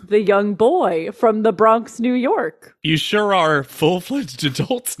 and the young boy from the Bronx, New York. You sure are full-fledged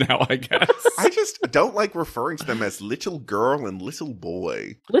adults now, I guess. I just don't like referring to them as little girl and little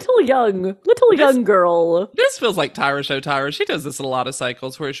boy. Little young girl. This feels like Tyra Show Tyra. She does this in a lot of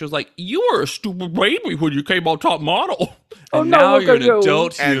cycles where she was like, you were a stupid baby when you came on Top Model. Oh, And no, now look you're at an you.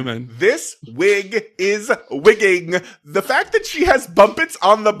 adult And human. this wig is wigging. The fact that she has bumpets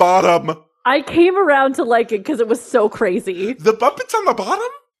on the bottom. I came around to like it because it was so crazy. The bumpets on the bottom?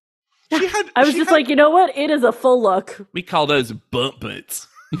 She had. I was she just had- like, you know what? It is a full look. We call those bump butts.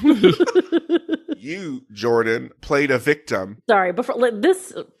 You, Jordan, played a victim. Sorry, before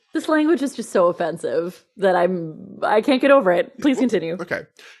this language is just so offensive that I can't get over it. Please continue. Okay.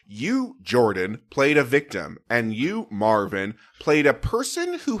 You, Jordan, played a victim, and you, Marvin, played a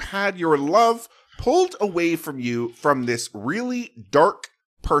person who had your love pulled away from you from this really dark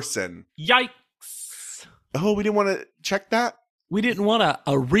person. Yikes. Oh, we didn't want to check that? We didn't want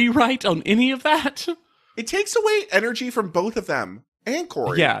a rewrite on any of that? It takes away energy from both of them and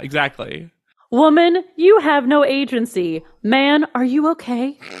Corey. Yeah, exactly. Woman, you have no agency. Man, are you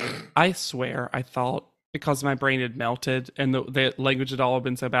okay? I swear I thought, because my brain had melted and the language had all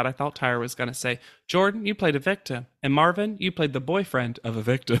been so bad, I thought Tyra was going to say, Jordan, you played a victim. And Marvin, you played the boyfriend of a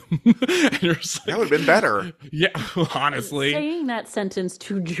victim. And you're just like, That would have been better. yeah, honestly. Saying that sentence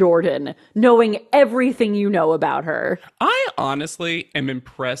to Jordan, knowing everything you know about her. I honestly am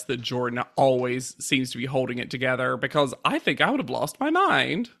impressed that Jordan always seems to be holding it together because I think I would have lost my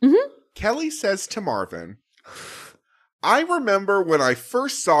mind. Kelly says to Marvin, I remember when I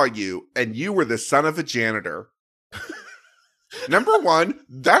first saw you and you were the son of a janitor. Number one,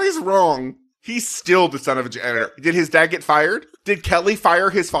 that is wrong. He's still the son of a janitor. Did his dad get fired? Did Kelly fire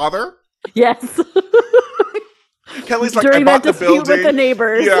his father? Yes. Kelly's like, During I bought that the dispute building. with the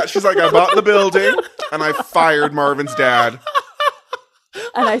neighbors. Yeah, she's like, I bought the building and I fired Marvin's dad.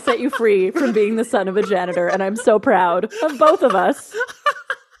 And I set you free from being the son of a janitor, and I'm so proud of both of us.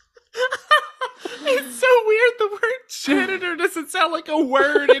 It's so weird. The word janitor doesn't sound like a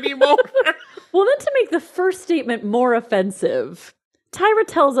word anymore. Well, then to make the first statement more offensive, Tyra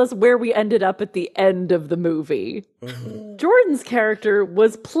tells us where we ended up at the end of the movie. Jordan's character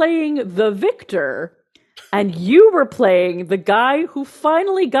was playing the victor, and you were playing the guy who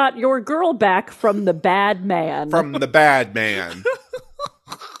finally got your girl back from the bad man. From the bad man.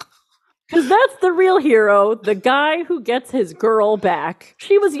 Because that's the real hero, the guy who gets his girl back.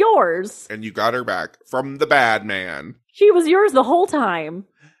 She was yours. And you got her back from the bad man. She was yours the whole time.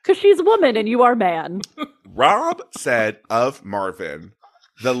 Because she's a woman and you are man. Rob said of Marvin,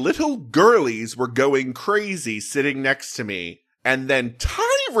 the little girlies were going crazy sitting next to me. And then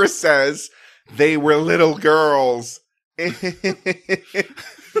Tyra says they were little girls.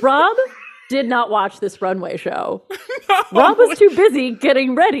 Rob did not watch this runway show. Rob was too busy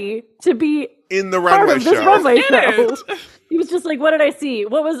getting ready to be In the part runway of this show. runway In show. it. He was just like, what did I see?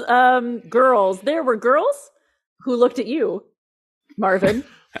 What was girls? There were girls who looked at you, Marvin.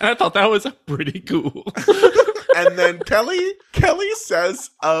 And I thought that was pretty cool. And then Kelly says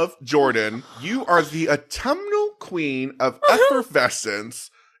of Jordan, you are the autumnal queen of effervescence,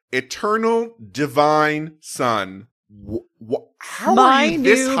 eternal divine sun. How My are you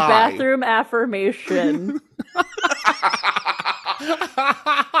this new high? bathroom affirmation.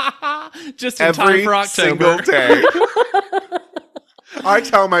 Just in Every time for single October. day. I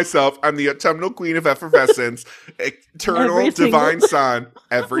tell myself I'm the autumnal queen of effervescence, eternal Every single- divine sun,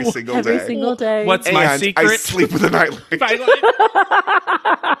 every single Every day. single day. What's and my secret? I sleep with a nightlight.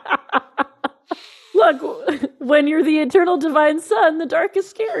 Look, when you're the eternal divine sun, the dark is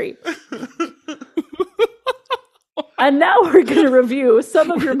scary. And now we're going to review some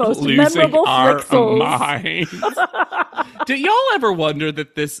of your most Losing memorable our flixels. minds. Do y'all ever wonder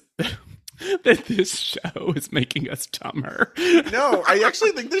that this that this show is making us dumber. No, I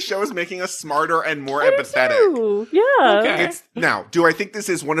actually think this show is making us smarter and more empathetic. Ooh, yeah. Okay. Now, do I think this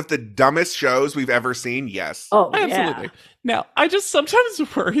is one of the dumbest shows we've ever seen? Yes. Oh, Absolutely. yeah. Now, I just sometimes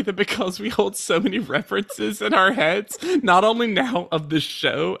worry that because we hold so many references in our heads, not only now of the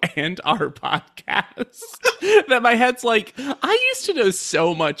show and our podcast, that my head's like, I used to know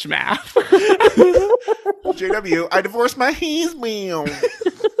so much math. JW, I divorced my husband.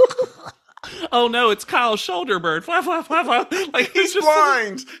 Oh no, it's Kyle Shoulderbird. Flah, flah, flah, flah. Like He's just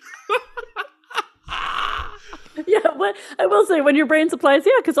blind. Yeah, what I will say, when your brain supplies,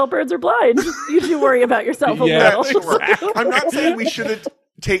 yeah, because all birds are blind. You do worry about yourself a Yeah, little. Sure. I'm not saying we shouldn't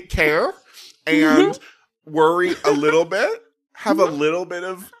take care and worry a little bit, have a little bit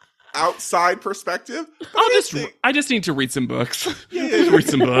of outside perspective. But I just need to read some books. Yeah. Read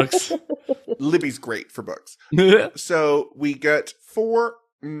some books. Libby's great for books. So we get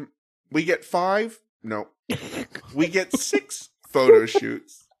we get 6 photo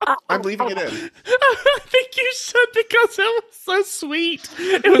shoots. I'm leaving it in. I think you should because it was so sweet.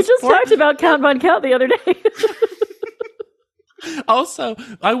 It We was just talked about Count Von Count the other day. Also,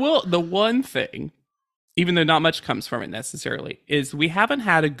 the one thing, even though not much comes from it necessarily, is we haven't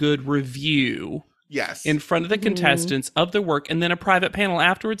had a good review Yes. in front of the contestants of the work and then a private panel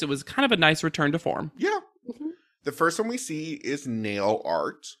afterwards. It was kind of a nice return to form. Yeah. The first one we see is nail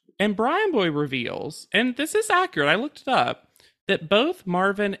art. And Brian Boy reveals, and this is accurate, I looked it up, that both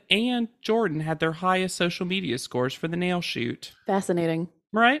Marvin and Jordan had their highest social media scores for the nail shoot. Fascinating.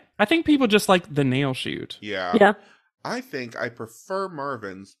 Right? I think people just like the nail shoot. Yeah. Yeah, I think I prefer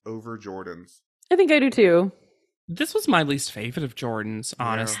Marvin's over Jordan's. I think I do too. This was my least favorite of Jordan's,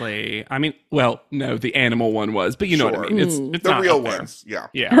 honestly. I mean, well, no, the animal one was, but you know what I Sure. mean. It's The not real up there. ones. Yeah.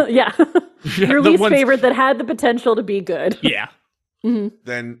 Yeah. Yeah. Your The least ones- favorite that had the potential to be good. Yeah.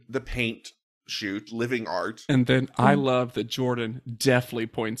 Then the paint shoot, living art. And then I love that Jordan definitely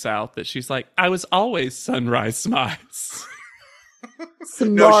points out that she's like, I was always Sunrise Smiles.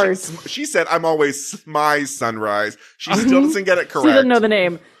 Smart. She said, I'm always my sunrise. She still doesn't get it correct. She didn't know the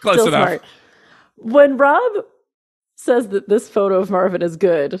name. Close Still enough. smart. When Rob says that this photo of Marvin is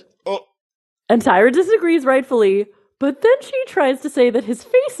good, Oh, and Tyra disagrees rightfully, but then she tries to say that his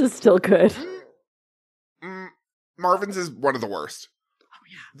face is still good. Marvin's is one of the worst. Oh,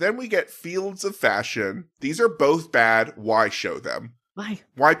 yeah. Then we get Fields of Fashion. These are both bad. Why show them? Why?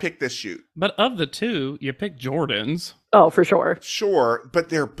 Why pick this shoot? But of the two, you pick Jordan's. Oh, for sure. Sure, but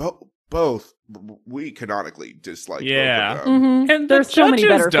they're both we canonically dislike Yeah. both of them. Mhm. And There's the so many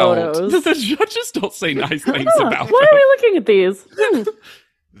better judges don't. photos. The judges don't say nice things Huh, about why them. are we looking at these?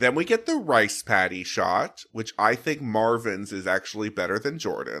 Then we get the rice patty shot, which I think Marvin's is actually better than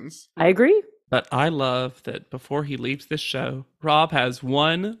Jordan's. I agree. But I love that before he leaves this show, Rob has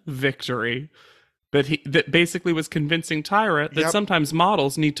one victory that basically was convincing Tyra that Yep. sometimes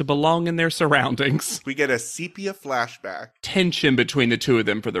models need to belong in their surroundings. We get a sepia flashback. Tension between the two of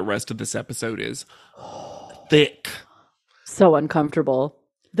them for the rest of this episode is thick. So uncomfortable.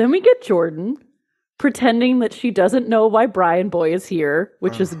 Then we get Jordan pretending that she doesn't know why Brian Boy is here,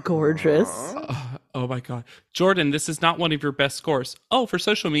 which is gorgeous. Oh my God. Jordan, this is not one of your best scores. Oh, for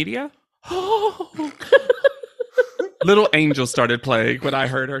social media? Oh. Little Angel started playing when I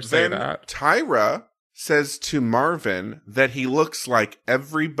heard her say Then that. Tyra says to Marvin that he looks like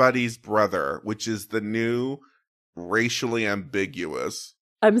everybody's brother, which is the new racially ambiguous.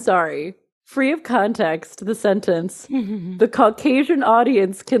 I'm sorry. Free of context, the sentence, the Caucasian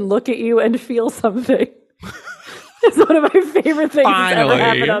audience can look at you and feel something. It's one of my favorite things that's ever Finally.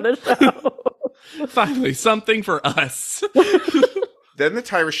 happened on the show. Finally, something for us. Then the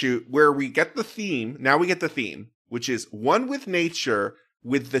Tyra shoot where we get the theme. Now we get the theme, which is one with nature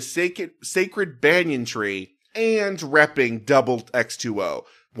with the sacred banyan tree and repping double X2O.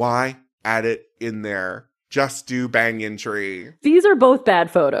 Why add it in there? Just do banyan tree. These are both bad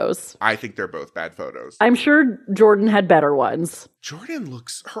photos. I think they're both bad photos. I'm sure Jordan had better ones.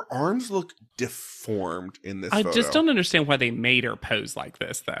 Her arms look deformed in this I photo. just don't understand why they made her pose like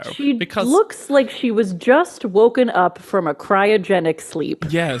this, though. She because looks like she was just woken up from a cryogenic sleep.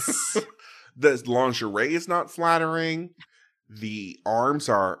 yes, The lingerie is not flattering. The arms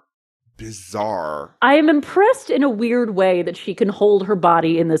are bizarre. I am impressed in a weird way that she can hold her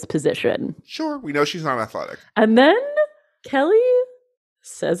body in this position. Sure, we know she's not athletic. And then Kelly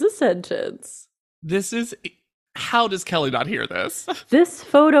says a sentence. this is. How does Kelly not hear this? This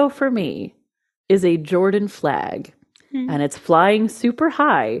photo for me is a Jordan flag, and it's flying super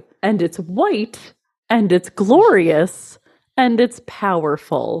high, and it's white, and it's glorious, and it's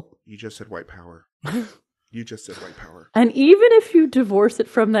powerful. You just said white power. You just said white power. And even if you divorce it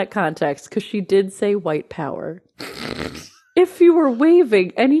from that context, because she did say white power, if you were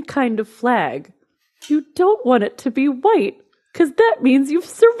waving any kind of flag, you don't want it to be white, because that means you've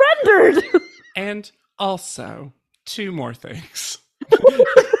surrendered. And also, 2 more things.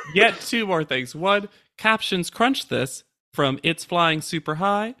 Yet 2 more things. One, captions crunch this from it's flying super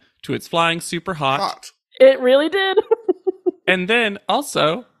high to it's flying super hot. It really did. And then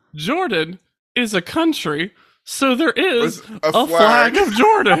also, Jordan is a country, so there is a flag of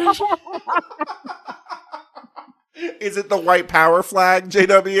Jordan. Is it the white power flag,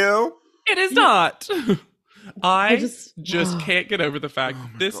 JW? It is not. I just- just can't get over the fact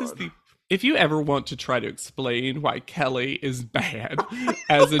this is the. If you ever want to try to explain why Kelly is bad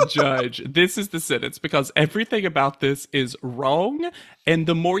as a judge, this is the sentence, because everything about this is wrong, and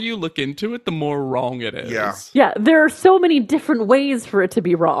the more you look into it, the more wrong it is. Yeah. Yeah, there are so many different ways for it to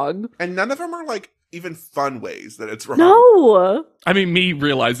be wrong. And none of them are like even fun ways that it's wrong. No. I mean, me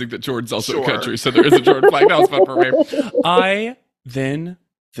realizing that Jordan's also Sure. a country, so there is a Jordan flag. That was fun for me.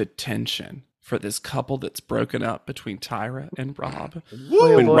 The tension for this couple that's broken up between Tyra and Rob.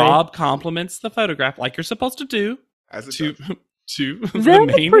 Woo! When boy. Rob compliments the photograph, like you're supposed to do, As it to does. to Them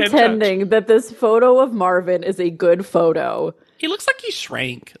the main head judge. pretending that this photo of Marvin is a good photo. He looks like he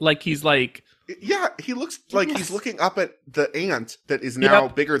shrank. Like he's like Yeah, he looks like he's looking up at the ant that is now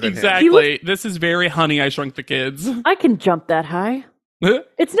Yep, bigger than exactly. This is very Honey, I Shrunk the Kids. I can jump that high.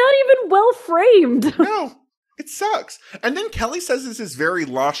 It's not even well framed. him. No, it sucks. And then Kelly says this is very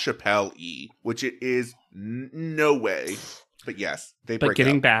La Chappelle-y, which it is no way. But yes, they But break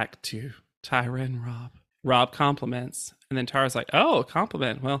getting up. back to Tyra and Rob. Rob compliments, and then Tyra's like, "Oh, a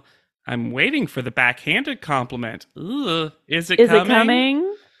compliment. Well, I'm waiting for the backhanded compliment. Ugh, is it Is coming? it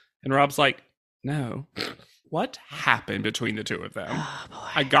coming? And Rob's like, "No. What happened between the 2 of them? Oh, boy.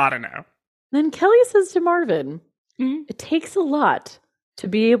 I gotta know." Then Kelly says to Marvin, Mhm. it takes a lot to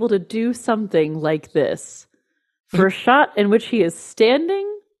be able to do something like this. For a shot in which he is standing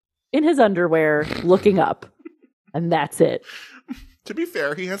in his underwear looking up. And that's it. To be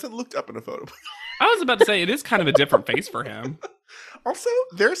fair, he hasn't looked up in a photo. I was about to say it is kind of a different face for him. Also,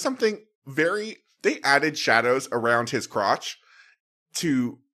 there's something they added shadows around his crotch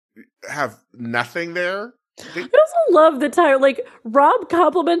to have nothing there. I also love that Rob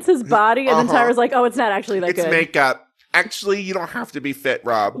compliments his body and then Uh-huh. Tyra's like, oh, it's not actually that It's good. makeup. Actually, you don't have to be fit,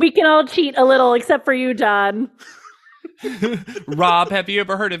 Rob. We can all cheat a little except for you, Don. Rob, have you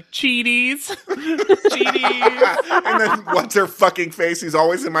ever heard of Cheaties? Cheaties. And then what's her fucking face? Who's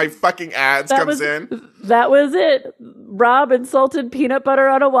always in my fucking ads comes in. That was it. Rob insulted peanut butter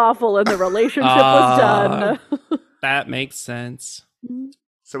on a waffle and the relationship was done. That makes sense.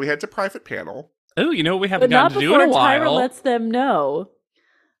 So we head to private panel. Oh, you know what we But haven't not gotten to do before in a Tyra while? lets them know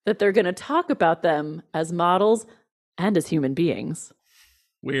that they're going to talk about them as models and as human beings.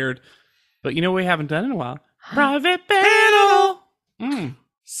 Weird. But you know what we haven't done in a while? Private panel.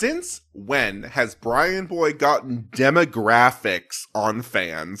 Since when has Brian Boy gotten demographics on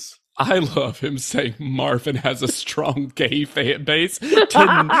fans? I love him saying Marvin has a strong gay fan base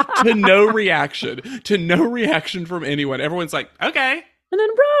to no reaction. To no reaction from anyone. Everyone's like, okay. And then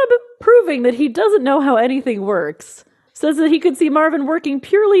Rob, proving that he doesn't know how anything works, says that he could see Marvin working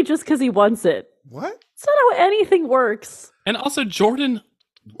purely just because he wants it. What? It's not how anything works. And also Jordan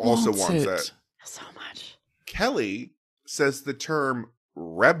Also wants it. it. So much. Kelly says the term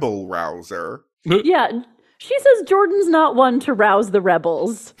rebel rouser. Yeah, she says Jordan's not one to rouse the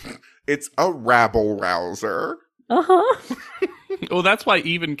rebels. It's a rabble rouser. Uh-huh. Well, that's why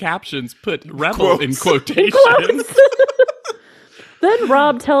even captions put rebel in Quotes. quotations. Then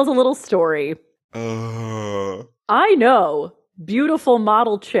Rob tells a little story. Uh, I know beautiful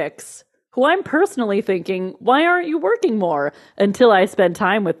model chicks who I'm personally thinking, why aren't you working more until I spend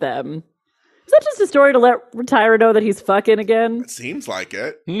time with them? Is that just a story to let Tyra know that he's fucking again? it seems like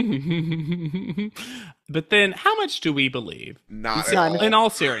it. But then, how much do we believe? Not at None. all. In all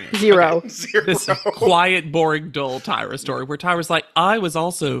seriousness. Zero. Zero. This quiet, boring, dull Tyra story where Tyra's like, I was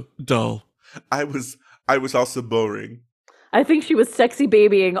also dull. I was also boring. I think she was sexy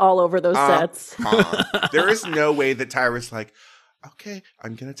babying all over those sets. There is no way that Tyra's like, okay,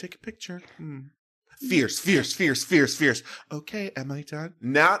 I'm gonna take a picture. Fierce, fierce, fierce, fierce, fierce. Okay, am I done?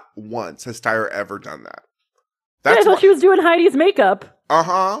 Not once has Tyra ever done that. Yeah, I That's thought she was doing Heidi's makeup.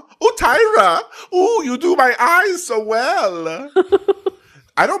 Uh-huh. Oh, Tyra. Oh, you do my eyes so well.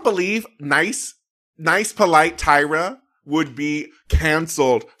 I don't believe nice, polite Tyra would be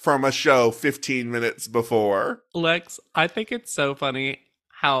canceled from a show 15 minutes before. Lex, I think it's so funny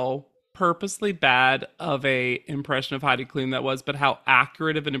how purposely bad of a impression of Heidi Klum that was, but how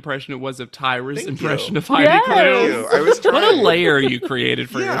accurate of an impression it was of Tyra's Thank impression you. of Heidi Yes. Thank Klum. you. I was trying. What a layer you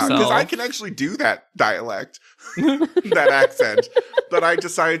created for Yeah, yourself. because I can actually do that dialect, that accent, but I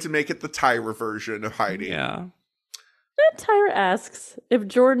decided to make it the Tyra version of Heidi. Yeah. Then Tyra asks if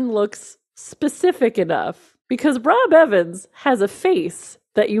Jordan looks specific enough because Rob Evans has a face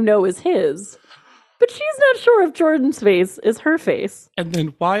that you know is his, but she's not sure if Jordan's face is her face. And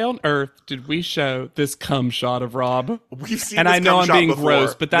then why on earth did we show this cum shot of Rob? We've seen And this I know cum I'm shot being before.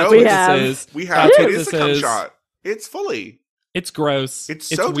 gross, but that's No, what We this have. is. We have. That's It what is this a cum is. shot. It's fully. It's gross. It's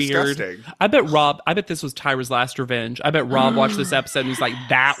so weird. disgusting. I bet this was Tyra's last revenge. I bet Rob watched this episode and he's like,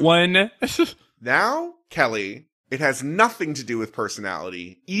 that one? Now, Kelly, it has nothing to do with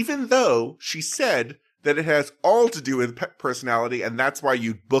personality, even though she said that it has all to do with personality, and that's why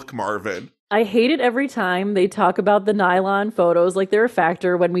you book Marvin. I hate it every time they talk about the nylon photos like they're a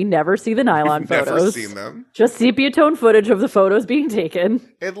factor when we never see the nylon We've never photos. seen them. Just sepia tone footage of the photos being taken.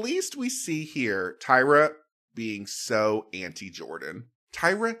 At least we see here Tyra being so anti-Jordan.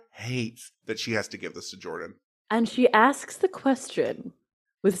 Tyra hates that she has to give this to Jordan. And she asks the question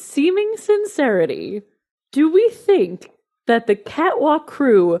with seeming sincerity, do we think that the Catwalk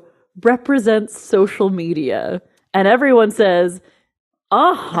crew represents social media? And everyone says,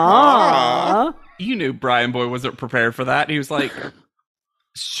 uh-huh. You knew Brian Boy wasn't prepared for that. He was like,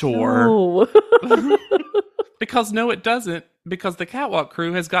 sure. No. Because no, it doesn't. Because the Catwalk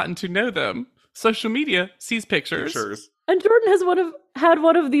crew has gotten to know them. Social media sees pictures. Pictures. And Jordan has had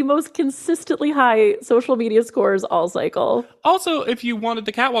one of the most consistently high social media scores all cycle. Also, if you wanted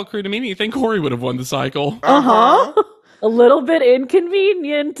the Catwalk crew to mean anything, Corey would have won the cycle. Uh-huh. A little bit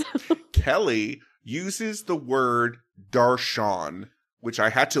inconvenient. Kelly uses the word darshan, which I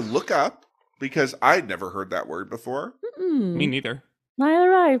had to look up because I'd never heard that word before. Me neither.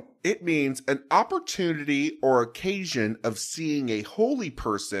 Neither I. It means an opportunity or occasion of seeing a holy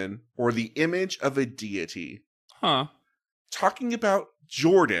person or the image of a deity. Huh. Talking about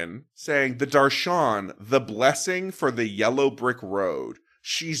Jordan saying the darshan, the blessing for the yellow brick road.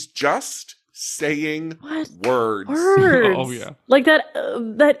 She's just saying What? words. Words. Oh, yeah. Like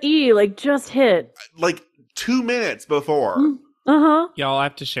that E, like just hit. Like 2 minutes before. Uh-huh. Y'all, I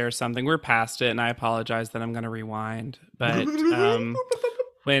have to share something. We're past it, and I apologize that I'm going to rewind. But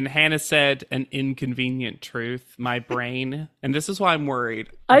when Hannah said an inconvenient truth, my brain, and this is why I'm worried.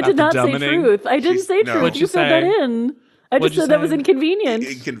 I about did the not say dumbing. truth. I didn't She's- say no. truth. What'd You you filled that say? in. I What'd just you said that was say? inconvenient.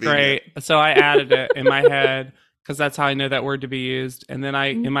 Inconvenient. Great. So I added it in my head because that's how I know that word to be used. And then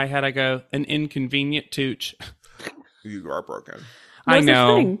in my head, I go, an inconvenient tooch. You are broken. No I such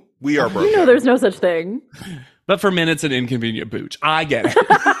know. thing. We are broken. You know there's no such thing. But for men, it's an inconvenient booch. I get it.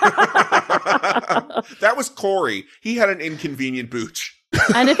 That was Corey. He had an inconvenient booch.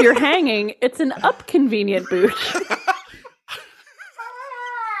 And if you're hanging, it's an upconvenient boot.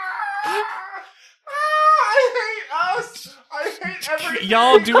 I hate us. I hate everything.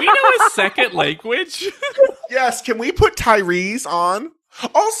 Y'all, do we know a second language? Yes, can we put Tyrese on?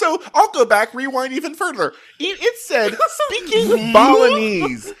 Also, I'll go back, rewind even further. It said, speaking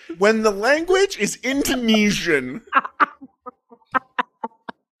Balinese, when the language is Indonesian.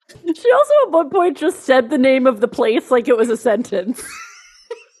 She also at one point just said the name of the place like it was a sentence.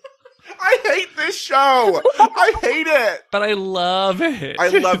 I hate this show. I hate it. But I love it. I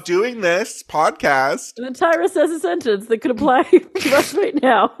love doing this podcast. And then Tyra says a sentence that could apply to us right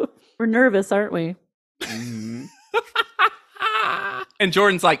now. We're nervous, aren't we? Mhm. And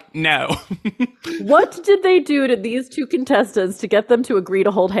Jordan's like, no. What did they do to these two contestants to get them to agree to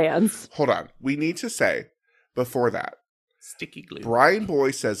hold hands? Hold on. We need to say, before that, Sticky glue. Brian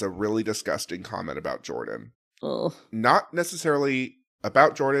Boy says a really disgusting comment about Jordan. Ugh. Not necessarily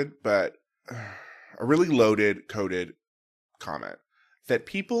about Jordan, but a really loaded, coded comment that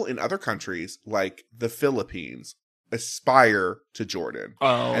people in other countries, like the Philippines, aspire to Jordan.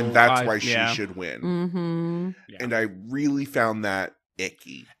 Oh, And that's why yeah. she should win. Mm-hmm. Yeah. And I really found that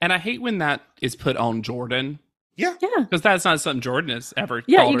icky. And I hate when that is put on Jordan. Yeah. Yeah. Because that's not something Jordan has ever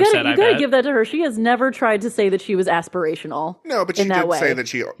Yeah, called you or said, gotta I bet. give that to her. She has never tried to say that she was aspirational. No, but she In that did say way. that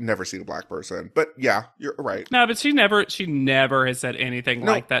she never seen a black person. But yeah, you're right. No, but she never has said anything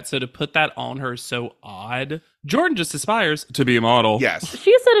No. like that. So to put that on her is so odd. Jordan just aspires to be a model. Yes.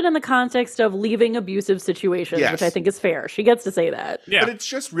 She said it in the context of leaving abusive situations, Yes. which I think is fair. She gets to say that. Yeah. But it's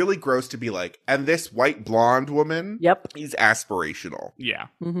just really gross to be like, and this white blonde woman Yep. is aspirational Yeah.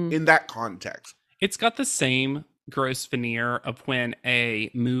 Mm-hmm. in that context. It's got the same gross veneer of when a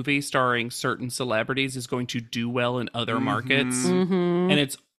movie starring certain celebrities is going to do well in other Mhm. markets. Mm-hmm. And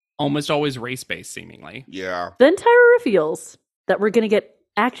it's almost always race-based, seemingly. Yeah. Then Tyra reveals that we're going to get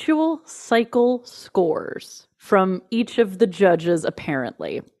actual cycle scores from each of the judges,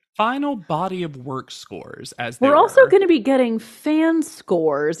 apparently. Final body of work scores, as they We're were. also going to be getting fan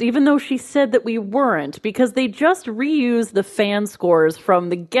scores, even though she said that we weren't, because they just reused the fan scores from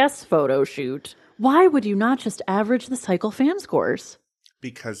the guest photo shoot. Why would you not just average the cycle fan scores?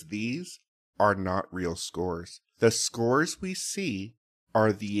 Because these are not real scores. The scores we see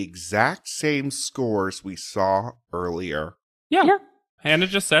are the exact same scores we saw earlier. Yeah. Hannah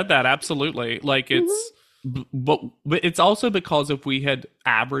just said that. Absolutely. Like it's, but it's also because if we had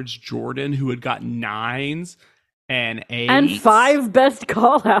averaged Jordan, who had got 9s and 8s And 5 best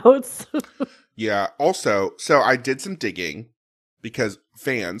call-outs. Yeah. Also, so I did some digging because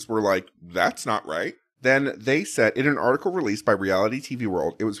fans were like, that's not right. Then they said in an article released by Reality TV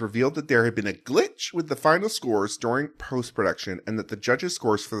World, it was revealed that there had been a glitch with the final scores during post-production and that the judges'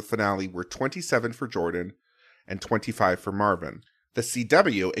 scores for the finale were 27 for Jordan and 25 for Marvin. The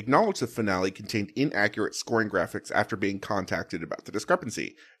CW acknowledged the finale contained inaccurate scoring graphics after being contacted about the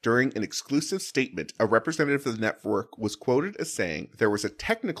discrepancy. During an exclusive statement, a representative of the network was quoted as saying there was a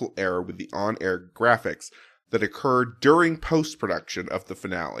technical error with the on-air graphics that occurred during post-production of the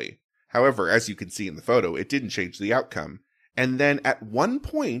finale. However, as you can see in the photo, it didn't change the outcome. And then at one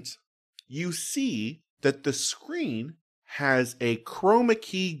point, you see that the screen has a chroma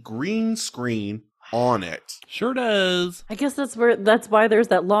key green screen on it. Sure does. I guess that's why there's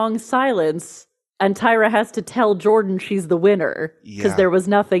that long silence, and Tyra has to tell Jordan she's the winner because Yeah. there was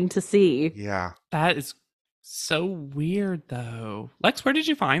nothing to see. Yeah. That is so weird, though. Lex, where did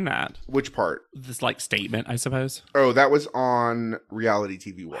you find that? Which part? This, like, statement, I suppose. Oh, that was on Reality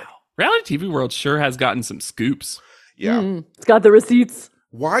TV World. Reality TV World sure has gotten some scoops. Yeah. It's got the receipts.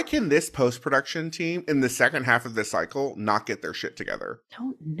 Why can this post-production team in the second half of this cycle not get their shit together?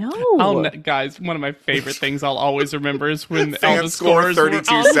 Don't know. Oh, guys, one of my favorite things I'll always remember is when all Fan the score scores were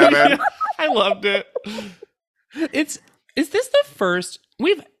 32-7. I loved it. Is this the first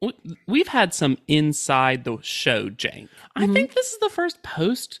we've had some inside the show jank? I think this is the first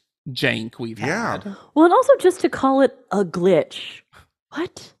post jank we've Yeah. had. Well, and also just to call it a glitch.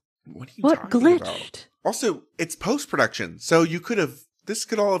 What? What are you What talking glitched? about? Also, it's post-production, so this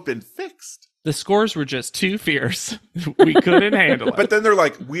could all have been fixed. The scores were just too fierce. We couldn't handle it. But then they're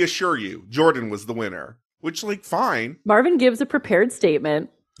like, we assure you, Jordan was the winner. Which, like, fine. Marvin gives a prepared statement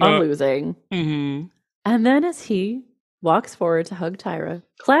on Uh. losing. Mhm. And then as he walks forward to hug Tyra,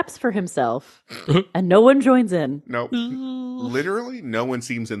 claps for himself, and no one joins in. No, literally no one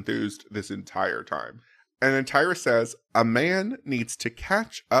seems enthused this entire time. And then Tyra says, a man needs to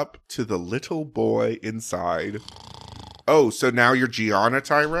catch up to the little boy inside. Oh, so now you're Gianna,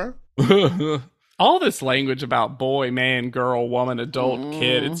 Tyra? All this language about boy, man, girl, woman, adult,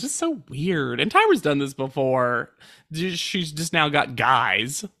 kid, it's just so weird. And Tyra's done this before. She's just now got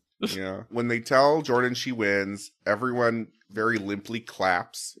guys. Yeah. When they tell Jordan she wins, everyone very limply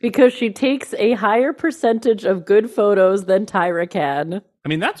claps. Because she takes a higher percentage of good photos than Tyra can. I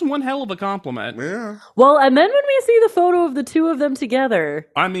mean, that's one hell of a compliment. Yeah. Well, and then when we see the photo of the two of them together,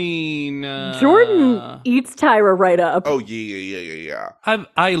 I mean, Jordan eats Tyra right up. Oh, yeah.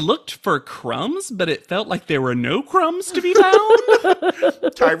 I looked for crumbs, but it felt like there were no crumbs to be found.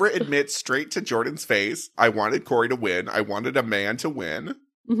 Tyra admits straight to Jordan's face, I wanted Corey to win. I wanted a man to win.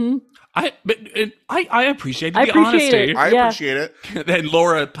 Mm-hmm. I appreciated I the appreciate honesty. it. I Yeah. appreciate it. Then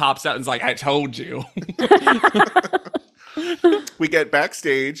Laura pops out and is like, I told you. We get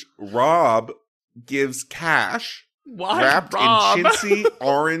backstage. Rob gives cash Why, wrapped Rob? in chintzy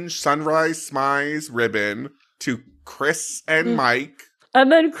orange sunrise smize ribbon to Chris and Mike. And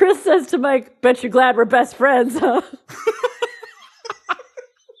then Chris says to Mike, bet you're glad we're best friends, huh?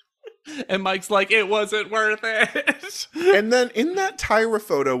 And Mike's like, it wasn't worth it. And then in that Tyra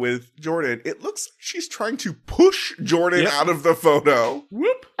photo with Jordan, it looks like she's trying to push Jordan Yep. out of the photo.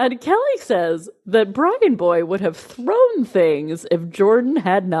 Whoop. And Kelly says that Brian Boy would have thrown things if Jordan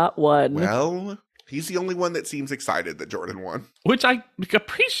had not won. Well, he's the only one that seems excited that Jordan won. Which I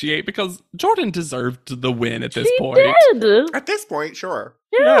appreciate because Jordan deserved the win at this She point. did. At this point, sure.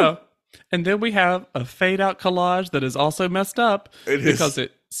 Yeah. And then we have a fade out collage that is also messed up It is. because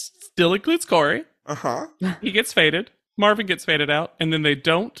it still includes Corey. Uh-huh. He gets faded. Marvin gets faded out, and then they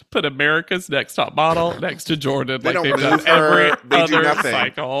don't put America's Next Top Model next to Jordan They like don't they've done move her. every They do other nothing.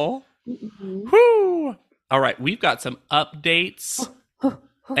 cycle. Whoo! All right, we've got some updates.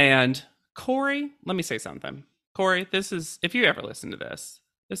 And Corey, let me say something. Corey, this is, if you ever listen to this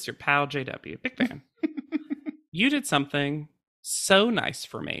is your pal JW, big fan. You did something so nice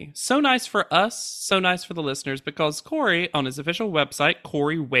for me, so nice for us, so nice for the listeners, because Corey, on his official website,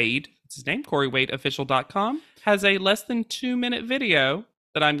 Corey Wade, it's his name, CoreyWadeOfficial.com, has a less than 2-minute video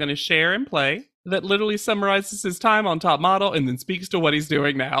that I'm going to share and play that literally summarizes his time on Top Model and then speaks to what he's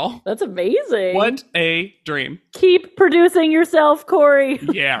doing now. That's amazing. What a dream. Keep producing yourself, Corey.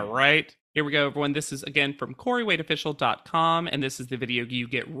 Yeah, right. Here we go, everyone. This is, again, from CoreyWadeOfficial.com, and this is the video you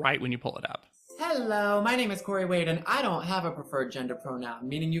get right when you pull it up. Hello, my name is Corey Wade, and I don't have a preferred gender pronoun,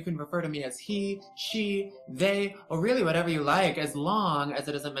 meaning you can refer to me as he, she, they, or really whatever you like, as long as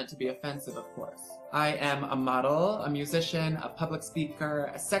it isn't meant to be offensive, of course. I am a model, a musician, a public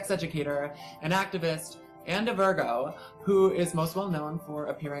speaker, a sex educator, an activist, and a Virgo, who is most well known for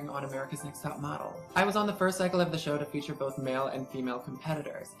appearing on America's Next Top Model. I was on the first cycle of the show to feature both male and female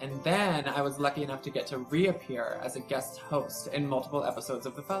competitors, and then I was lucky enough to get to reappear as a guest host in multiple episodes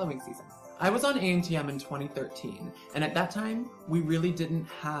of the following season. I was on ANTM in 2013, and at that time, we really didn't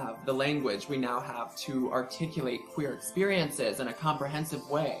have the language we now have to articulate queer experiences in a comprehensive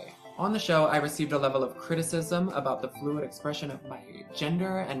way. On the show, I received a level of criticism about the fluid expression of my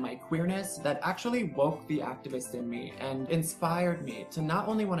gender and my queerness that actually woke the activist in me and inspired me to not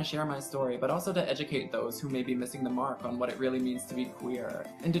only want to share my story, but also to educate those who may be missing the mark on what it really means to be queer,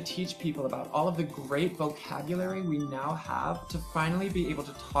 and to teach people about all of the great vocabulary we now have to finally be able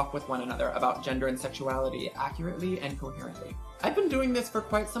to talk with one another about gender and sexuality accurately and coherently. I've been doing this for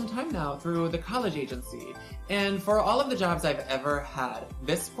quite some time now through the college agency, and for all of the jobs I've ever had,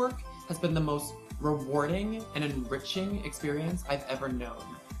 this work has been the most rewarding and enriching experience I've ever known.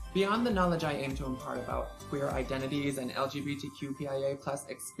 Beyond the knowledge I aim to impart about queer identities and LGBTQIA+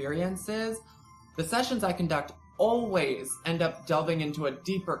 experiences, the sessions I conduct always end up delving into a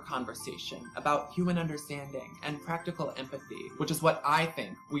deeper conversation about human understanding and practical empathy, which is what I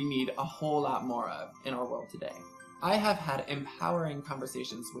think we need a whole lot more of in our world today. I have had empowering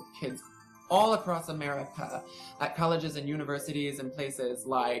conversations with kids all across America at colleges and universities in places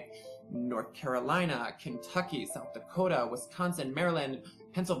like North Carolina, Kentucky, South Dakota, Wisconsin, Maryland,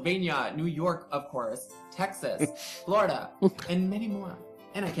 Pennsylvania, New York, of course, Texas, Florida, and many more.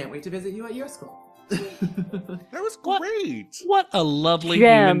 And I can't wait to visit you at your school. That was great. What a lovely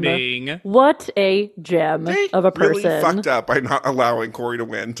Gem. human being. What a gem They of a person. really fucked up by not allowing Corey to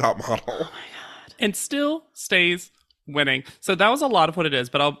win Top Model. And still stays winning. So that was a lot of what it is,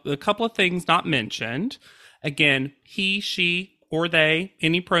 but a couple of things not mentioned. Again, he, she, or they,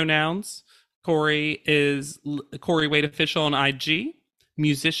 any pronouns. Corey is Corey Wade Official on IG,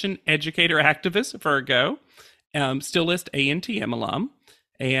 musician, educator, activist, Virgo, Stillist ANTM alum,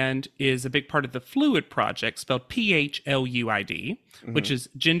 and is a big part of the Fluid Project, spelled PHLUID, which is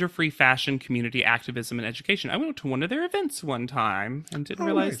gender-free fashion, community activism, and education. I went to one of their events one time and didn't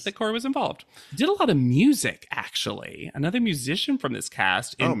realize that Corey was involved. Did a lot of music, actually. Another musician from this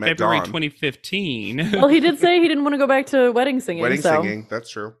cast in February 2015. Well, he did say he didn't want to go back to wedding singing. Singing,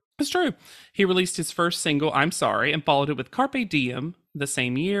 that's true. It's true. He released his first single, I'm Sorry, and followed it with Carpe Diem the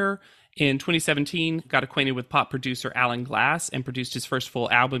same year. In 2017, got acquainted with pop producer Alan Glass and produced his first full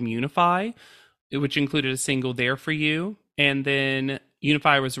album, Unify, which included a single, There For You. And then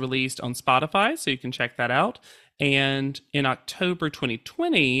Unify was released on Spotify, so you can check that out. And in October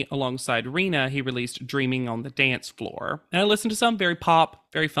 2020, alongside Rena, he released Dreaming on the Dance Floor. And I listened to some, very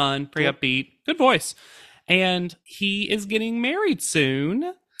pop, very fun, very upbeat, good voice. And he is getting married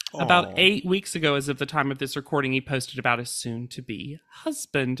soon. About 8 weeks ago, as of the time of this recording, he posted about his soon-to-be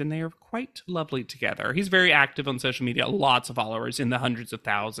husband, and they are quite lovely together. He's very active on social media, lots of followers in the hundreds of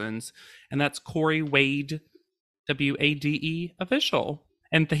thousands, and that's Corey Wade, WADE Official.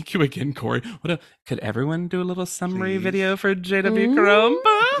 And thank you again, Corey. Could everyone do a little summary video for JW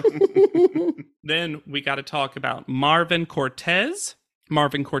Caramba? Then we got to talk about Marvin Cortez.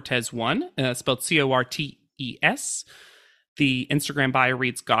 Marvin Cortez 1, spelled Cortes. The Instagram bio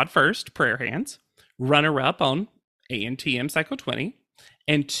reads God First, Prayer Hands, runner-up on ANTM Cycle 20,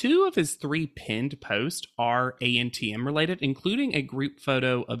 and 2 of his 3 pinned posts are ANTM related, including a group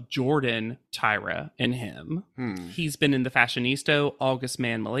photo of Jordan, Tyra, and him. He's been in The Fashionista, August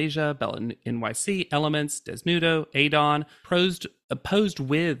Man Malaysia, Bella NYC, Elements, Desnudo, Adon, posed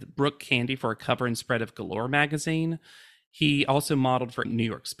with Brooke Candy for a cover and spread of Galore magazine. He also modeled for New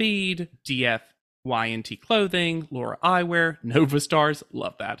York Speed, DF YNT Clothing, Laura Eyewear, Nova Stars,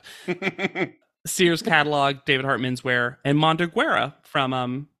 love that. Sears Catalog, David Hart Menswear, and Mondo Guerra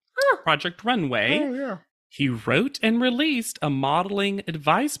from Project Runway. Oh, yeah. He wrote and released a modeling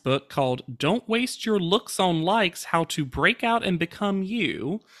advice book called Don't Waste Your Looks on Likes, How to Break Out and Become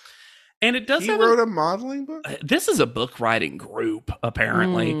You. And it does He wrote a modeling book? This is a book writing group,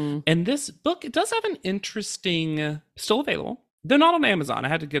 apparently. And this book, it does have an interesting, still available. They're not on Amazon. I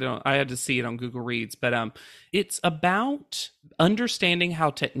had to see it on Google Reads, but it's about understanding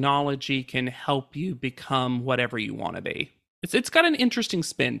how technology can help you become whatever you want to be. It's got an interesting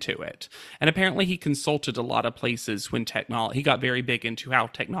spin to it. And apparently he consulted a lot of places when he got very big into how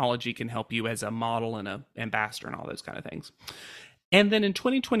technology can help you as a model and a ambassador and all those kind of things. And then in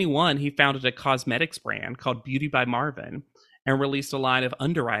 2021, he founded a cosmetics brand called Beauty by Marvin and released a line of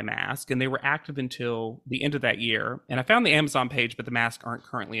under eye masks. And they were active until the end of that year. And I found the Amazon page, but the masks aren't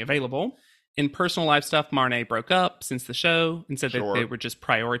currently available. In personal life stuff, Marnie broke up since the show and said that they were just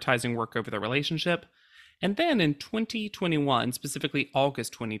prioritizing work over the relationship. And then in 2021, specifically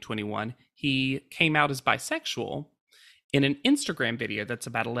August 2021, he came out as bisexual in an Instagram video that's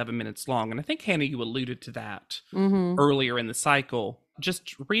about 11 minutes long. And I think, Hannah, you alluded to that earlier in the cycle.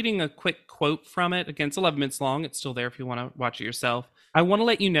 Just reading a quick quote from it. Again, it's 11 minutes long. It's still there if you want to watch it yourself. I want to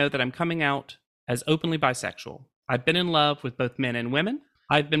let you know that I'm coming out as openly bisexual. I've been in love with both men and women.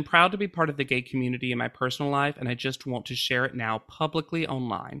 I've been proud to be part of the gay community in my personal life, and I just want to share it now publicly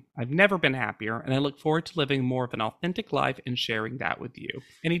online. I've never been happier, and I look forward to living more of an authentic life and sharing that with you.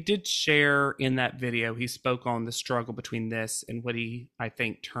 And he did share in that video, he spoke on the struggle between this and what he, I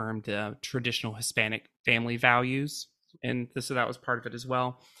think, termed traditional Hispanic family values. And so that was part of it as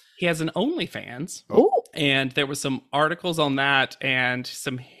well. He has an OnlyFans. And there was some articles on that, and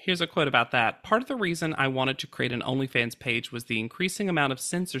here's a quote about that. Part of the reason I wanted to create an OnlyFans page was the increasing amount of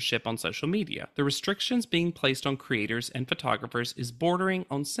censorship on social media. The restrictions being placed on creators and photographers is bordering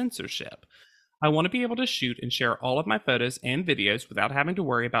on censorship. I want to be able to shoot and share all of my photos and videos without having to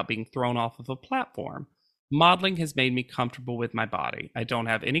worry about being thrown off of a platform. Modeling has made me comfortable with my body. I don't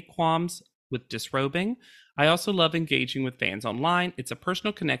have any qualms with disrobing. I also love engaging with fans online. It's a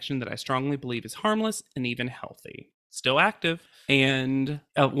personal connection that I strongly believe is harmless and even healthy. Still active. And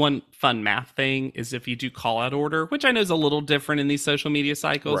one fun math thing is if you do call out order, which I know is a little different in these social media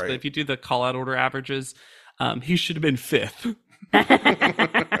cycles, but if you do the call out order averages, he should have been 5th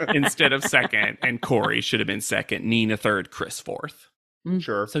instead of 2nd, and Corey should have been 2nd, Nina 3rd, Chris 4th.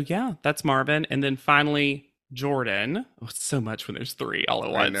 Sure. So yeah, that's Marvin. And then finally, Jordan. Oh, it's so much when there's 3 all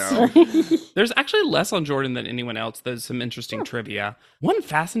at once. I know. There's actually less on Jordan than anyone else. There's some interesting trivia. One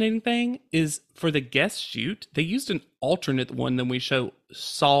fascinating thing is for the guest shoot, they used an alternate one than we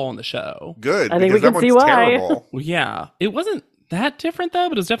saw on the show. Good. I think we because can see that one's why. terrible. Well, yeah. It wasn't that different though,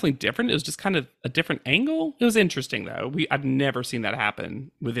 but it was definitely different. It was just kind of a different angle. It was interesting though. I've never seen that happen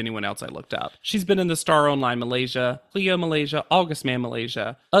with anyone else I looked up. She's been in the Star Online Malaysia, Cleo Malaysia, August Man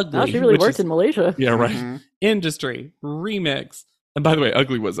Malaysia, Ugly. Oh, she really worked in Malaysia. Yeah, right. Industry, Remix. And by the way,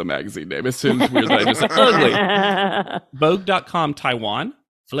 Ugly was a magazine name. It seems weird that I just said Ugly. Vogue.com Taiwan,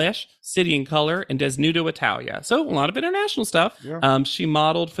 Flesh, City and Color, and Desnudo Italia. So a lot of international stuff. Yeah. She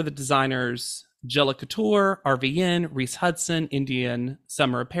modeled for the designers Jella Couture, RVN, Reese Hudson, Indian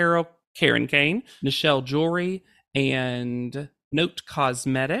Summer Apparel, Karen Kane, Nichelle Jewelry, and Note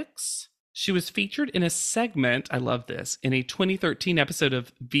Cosmetics. She was featured in a segment, I love this, in a 2013 episode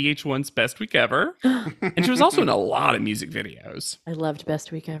of VH1's Best Week Ever. And she was also in a lot of music videos. I loved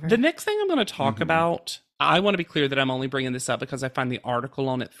Best Week Ever. The next thing I'm going to talk about, I want to be clear that I'm only bringing this up because I find the article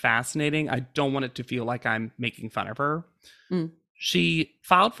on it fascinating. I don't want it to feel like I'm making fun of her. She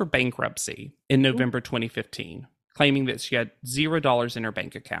filed for bankruptcy in November 2015, claiming that she had $0 in her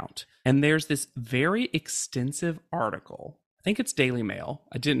bank account. And there's this very extensive article. I think it's Daily Mail.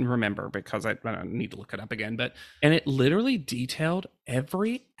 I didn't remember because I don't need to look it up again. And it literally detailed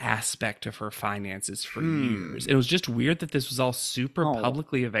every aspect of her finances for years. It was just weird that this was all super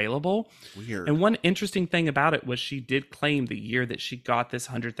publicly available. Weird. And one interesting thing about it was she did claim the year that she got this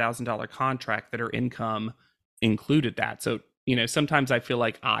 $100,000 contract that her income included that. So, you know, sometimes I feel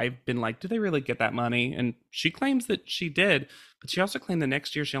like I've been like, do they really get that money? And she claims that she did, but she also claimed the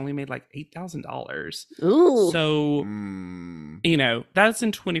next year she only made like $8,000. Ooh. So, you know, that's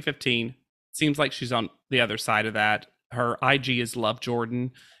in 2015. Seems like she's on the other side of that. Her IG is Love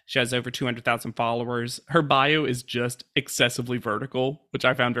Jordan. She has over 200,000 followers. Her bio is just excessively vertical, which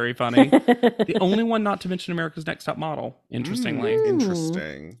I found very funny. The only one not to mention America's Next Top Model, interestingly.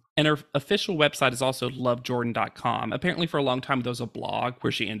 Interesting. And her official website is also lovejordan.com. Apparently for a long time, there was a blog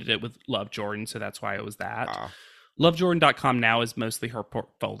where she ended it with Love Jordan, so that's why it was that. Lovejordan.com now is mostly her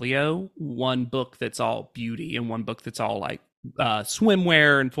portfolio. One book that's all beauty and one book that's all like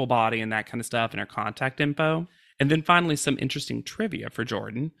swimwear and full body and that kind of stuff, and her contact info. And then finally, some interesting trivia for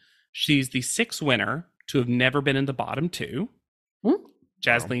Jordan. She's the 6th winner to have never been in the bottom 2.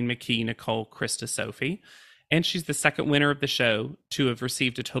 Jasleen McKee, Nicole, Krista, Sophie. And she's the 2nd winner of the show to have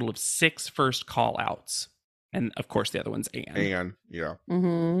received a total of 6 first call-outs. And, of course, the other one's Anne. Anne, yeah.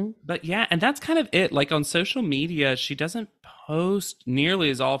 But, yeah, and that's kind of it. Like, on social media, she doesn't post nearly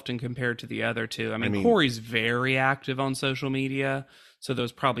as often compared to the other two. I mean, Corey's very active on social media, so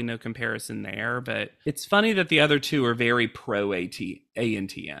there's probably no comparison there. But it's funny that the other two are very pro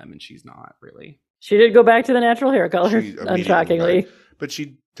ANTM, and she's not really. She did go back to the natural hair color, She immediately unshockingly. went. But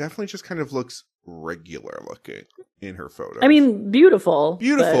she definitely just kind of looks regular looking in her photos. I mean, beautiful.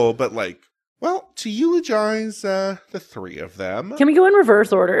 beautiful, but like, well, to eulogize the three of them, Can we go in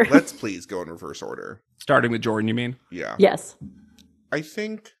reverse order? let's please go in reverse order. Starting with Jordan, you mean? Yeah. Yes. I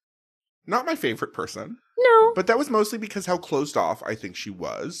think not my favorite person, No. but that was mostly because how closed off I think she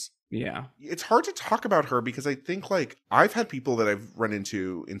was. Yeah. It's hard to talk about her because I think like I've had people that I've run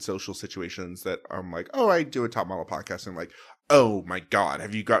into in social situations that I'm like, oh, I do a top model podcast. And I'm like, oh my God,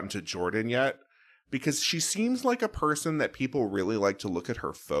 have you gotten to Jordan yet? Because she seems like a person that people really like to look at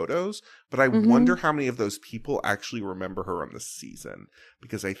her photos, but I wonder how many of those people actually remember her on the season.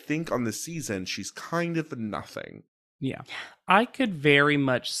 Because I think on the season, she's kind of nothing. Yeah. I could very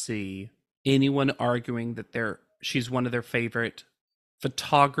much see anyone arguing that she's one of their favorite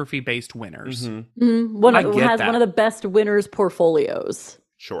photography-based winners. Has get that. one of the best winners portfolios.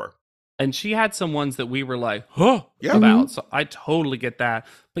 Sure. And she had some ones that we were like, huh, Yeah. about. So I totally get that.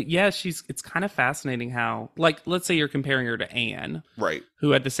 But yeah, it's kind of fascinating how, like, let's say you're comparing her to Anne, Right.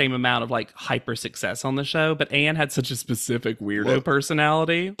 who had the same amount of like hyper success on the show, but Anne had such a specific weirdo Well-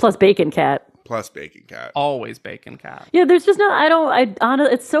 personality. Plus Bacon Cat. Plus Bacon Cat. Always Bacon Cat. Yeah, there's just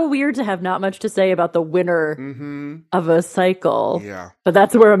it's so weird to have not much to say about the winner of a cycle. Yeah. But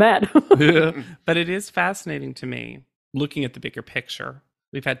that's where I'm at. But it is fascinating to me looking at the bigger picture.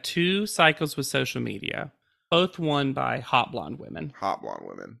 We've had 2 cycles with social media, both won by hot blonde women. Hot blonde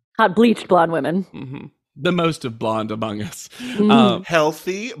women. Hot bleached blonde women. The most of blonde among us.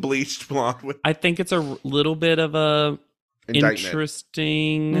 Healthy, bleached blonde women. I think it's a little bit of a Indictment.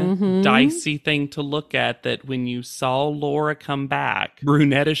 interesting, dicey thing to look at, that when you saw Laura come back,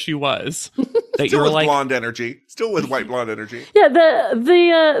 brunette as she was, that you Still were with like, blonde energy. Still with white blonde energy. Yeah,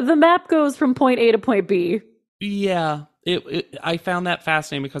 the map goes from point A to point B. yeah. I found that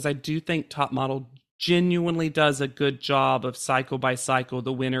fascinating because I do think Top Model genuinely does a good job of cycle by cycle.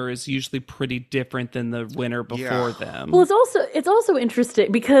 The winner is usually pretty different than the winner before them. Well, it's also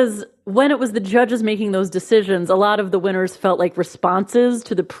interesting because when it was the judges making those decisions, a lot of the winners felt like responses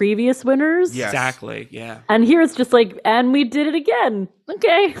to the previous winners. Yes. Exactly. Yeah. And here it's just like, and we did it again.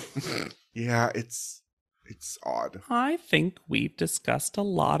 Okay. Yeah, it's odd. I think we've discussed a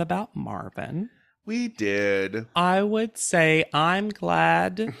lot about Marvin. We did. I would say I'm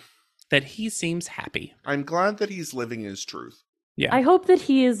glad that he seems happy. I'm glad that he's living his truth. Yeah. I hope that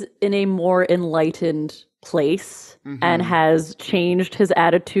he is in a more enlightened place and has changed his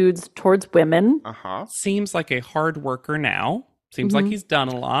attitudes towards women. Uh-huh. Seems like a hard worker now. Seems like he's done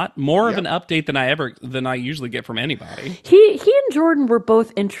a lot. More of an update than I usually get from anybody. He and Jordan were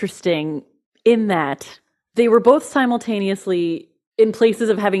both interesting in that they were both simultaneously in places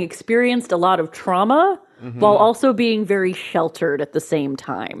of having experienced a lot of trauma while also being very sheltered at the same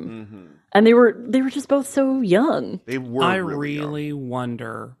time. And they were just both so young. They were I really young. really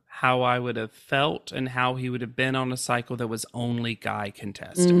wonder how I would have felt and how he would have been on a cycle that was only guy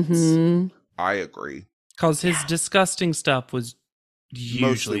contestants. I agree. Because his disgusting stuff was Mostly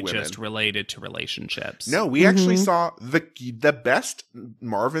usually women. just related to relationships. No, we actually saw the best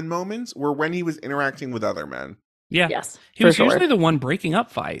Marvin moments were when he was interacting with other men. Yeah. Yes, He for was sure. usually the one breaking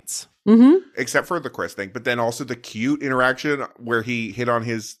up fights. Except for the Chris thing. But then also the cute interaction where he hit on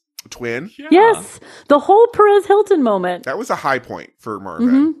his twin. Yeah. Yes, the whole Perez Hilton moment. That was a high point for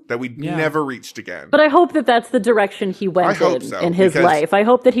Marvin that we Yeah. never reached again. But I hope that that's the direction he I went hope so, in his because- life. I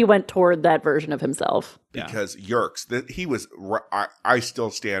hope that he went toward that version of himself. Yeah. Because Yerkes, he was, I still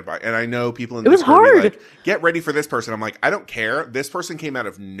stand by. And I know people in It this was group be hard. like, get ready for this person. I'm like, I don't care. This person came out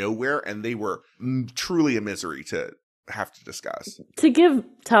of nowhere and they were truly a misery to have to discuss. To give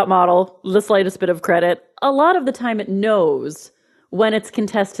Top Model the slightest bit of credit, a lot of the time it knows when its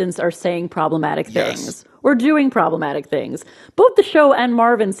contestants are saying problematic Yes. things or doing problematic things. Both the show and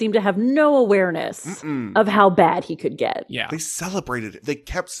Marvin seem to have no awareness of how bad he could get. Yeah. They celebrated it. They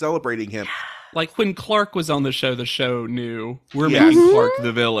kept celebrating him. Like when Clark was on the show knew we're Yes. making Clark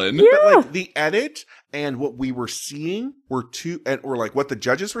the villain. But like the edit and what we were seeing or like what the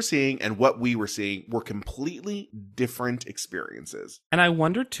judges were seeing and what we were seeing were completely different experiences. And I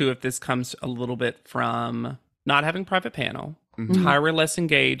wonder too if this comes a little bit from not having private panel, Mm-hmm. Tyra less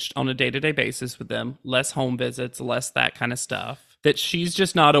engaged on a day-to-day basis with them, less home visits, less that kind of stuff. That she's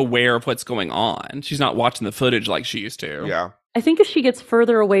just not aware of what's going on. She's not watching the footage like she used to. Yeah. I think as she gets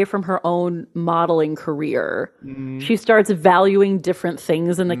further away from her own modeling career, she starts valuing different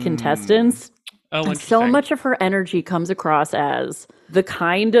things in the contestants. Oh, And so interesting. much of her energy comes across as the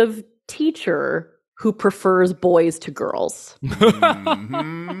kind of teacher who prefers boys to girls.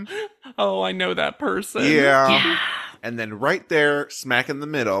 Mhm. Oh, I know that person. Yeah. And then right there, smack in the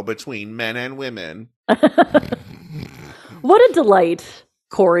middle between men and women. What a delight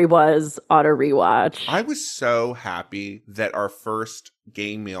Corey was on a rewatch. I was so happy that our first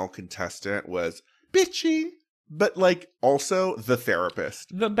gay male contestant was bitchy, but like also the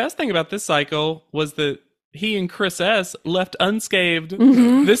therapist. The best thing about this cycle was that he and Chris S left unscathed.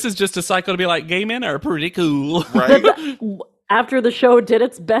 Mhm. This is just a cycle to be like, gay men are pretty cool. Right? After the show did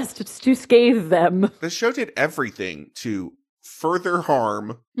its best to scathe them. The show did everything to further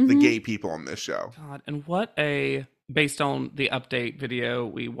harm the Mhm. gay people on this show. God, and what a, based on the update video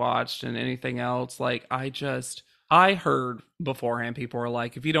we watched and anything else, like I heard beforehand people were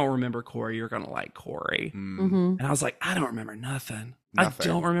like, if you don't remember Corey, you're going to like Corey. Mhm. And I was like, I don't remember nothing. Nothing.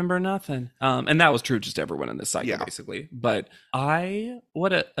 I don't remember nothing. And that was true just everyone in this cycle, Yeah. basically. But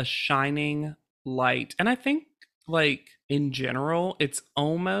what a shining light. And I think, like, in general, it's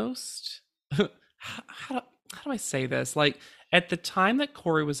almost, how do I say this? Like, at the time that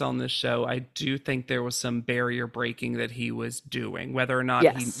Corey was on this show, I do think there was some barrier breaking that he was doing, whether or not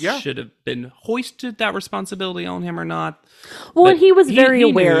Yes. he Yeah. should have been hoisted that responsibility on him or not. Well, But and he was very he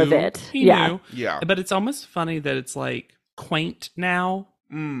aware of knew. it. He Yeah. knew. Yeah. But it's almost funny that it's like quaint now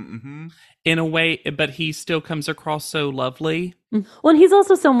Mm-hmm. in a way, but he still comes across so lovely. Well, and he's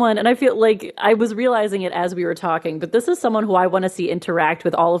also someone, and I feel like I was realizing it as we were talking, but this is someone who I want to see interact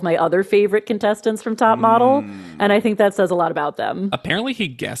with all of my other favorite contestants from Top Model, and I think that says a lot about them. Apparently, he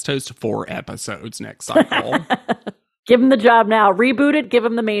guest hosts 4 episodes next cycle. Give him the job now. Reboot it. Give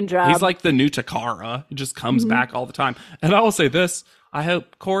him the main job. He's like the new Takara. He just comes back all the time. And I will say this. I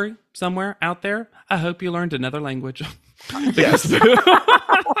hope, Corey, somewhere out there, I hope you learned another language. Yes.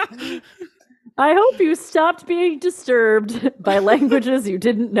 I hope you stopped being disturbed by languages you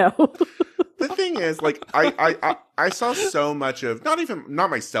didn't know. The thing is, like, I saw so much of not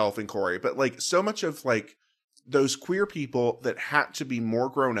myself and Corey, but like so much of like those queer people that had to be more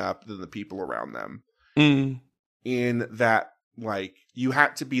grown up than the people around them. Mm. In that, like, you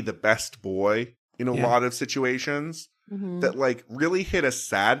had to be the best boy in a Yeah. lot of situations. Mhm. That like really hit a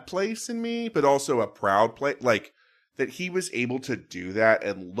sad place in me, but also a proud place. Like that he was able to do that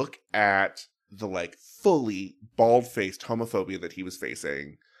and look at the like fully bald-faced homophobia that he was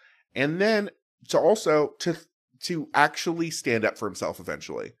facing, and then to also to actually stand up for himself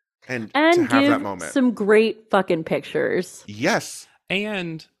eventually and to And have that give moment. some great fucking pictures. Yes.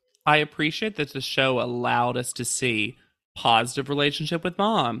 And I appreciate that the show allowed us to see positive relationship with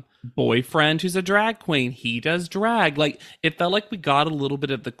mom, boyfriend who's a drag queen, he does drag. Like, it felt like we got a little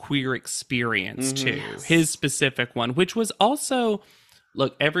bit of the queer experience Mhm. too, Yes. his specific one, which was also,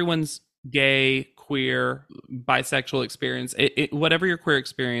 look, everyone's gay, queer, bisexual experience, whatever your queer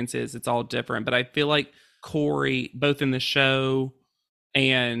experience is, it's all different. But I feel like Corey, both in the show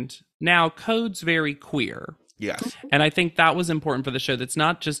and now, Code's very queer. Yes. And I think that was important for the show. That's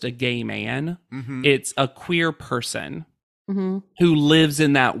not just a gay man, Mhm. it's a queer person hmm who lives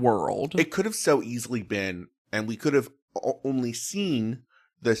in that world. It could have so easily been, and we could have only seen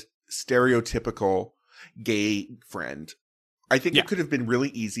the stereotypical gay friend. I think Yeah. it could have been really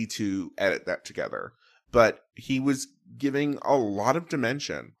easy to edit that together, but he was giving a lot of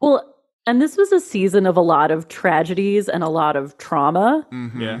dimension. Well, and this was a season of a lot of tragedies and a lot of trauma.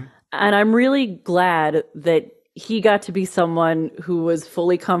 Mhm. And I'm really glad that he got to be someone who was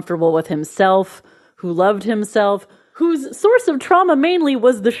fully comfortable with himself, who loved himself, whose source of trauma mainly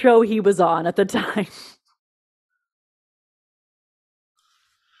was the show he was on at the time.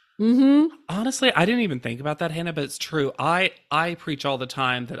 Honestly, I didn't even think about that, Hannah, but it's true. I preach all the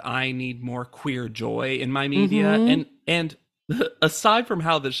time that I need more queer joy in my media. Mhm. And aside from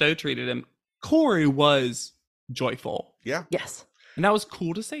how the show treated him, Corey was joyful. Yeah. Yes. And that was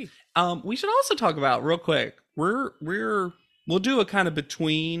cool to see. We should also talk about real quick. We'll do a kind of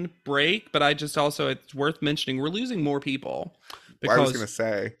between break, but I just also, it's worth mentioning, we're losing more people I was because going to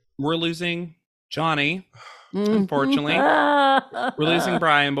say, we're losing Johnny. Unfortunately. We're We're losing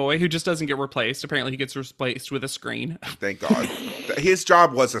Brian Boy, who just doesn't get replaced. Apparently, he gets replaced with a screen. thank God. His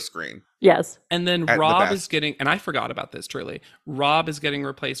job was a screen. Yes. And then At the Rob best. is getting, and I forgot about this truly. Rob is getting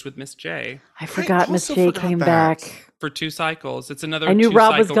replaced with Miss J I forgot Miss also J forgot came that. back. for 2 cycles. It's another. I knew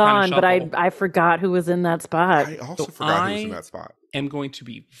Rob was 2-cycle gone, kinda but shuffle. I forgot who was in that spot. I also So forgot who was in I- that spot. am going to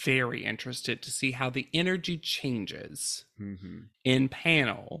be very interested to see how the energy changes Mm-hmm. in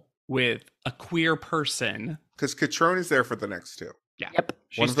panel with a queer person. Because Catrone is there for the next two. Yeah. Yep.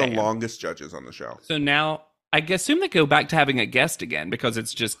 One she's of the staying. longest judges on the show. So now I assume they go back to having a guest again because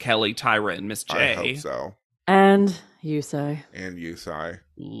it's just Kelly, Tyra, and Miss J. I hope so. And Yusai. And Yusai.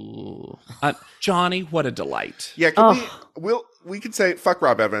 Ooh. Johnny, what a delight. Yeah, we could say fuck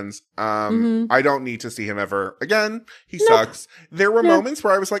Rob Evans. Mhm. I don't need to see him ever again. He sucks. There were moments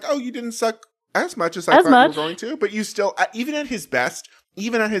where I was like, "Oh, you didn't suck as much as I thought you were going to," but you still, even at his best,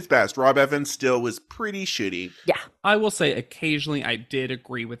 Rob Evans still was pretty shitty. Yeah. I will say occasionally I did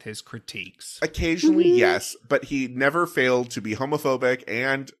agree with his critiques. Occasionally, Mhm. yes, but he never failed to be homophobic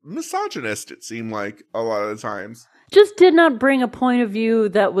and misogynist. It seemed like a lot of the times. Just did not bring a point of view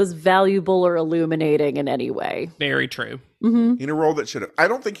that was valuable or illuminating in any way. Very true. Mm-hmm. In a role that should have, I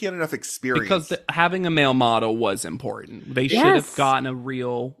don't think he had enough experience. Because having a male model was important. They should Yes. have gotten a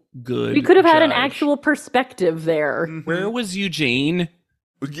real good We could have had an judge. actual perspective there. Mhm. Where was Eugene?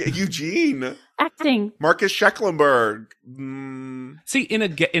 Eugene, Acting. Marcus Schecklenberg. See,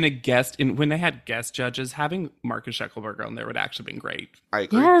 when they had guest judges, having Marcus Schecklenberg on there would actually been great. I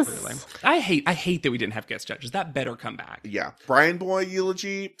agree. Yes. Really. I hate that we didn't have guest judges. That better come back. Yeah, Brian Boy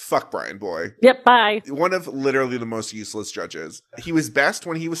eulogy. Fuck Brian Boy. Yep, bye. One of literally the most useless judges. He was best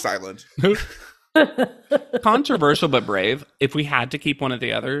when he was silent. Controversial but brave. If we had to keep one of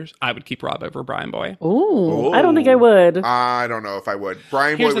the others, I would keep Rob over Brian Boy. Ooh, I don't think I would. I don't know if I would.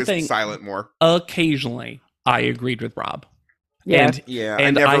 Brian Here's Boy the thing. was silent more. Occasionally, I agreed with Rob. Yeah. And Yeah,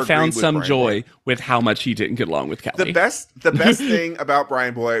 and never I agreed found with some Brian joy Boy. with how much he didn't get along with Kelly. The best thing about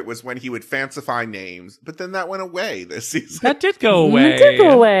Brian Boy was when he would fancify names, but then that went away this season. That did go away. It did go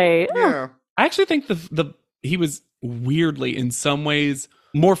away. Yeah. I actually think he was weirdly, in some ways,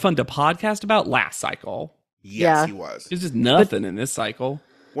 more fun to podcast about last cycle. Yes, Yeah. he was. There's just nothing in this cycle.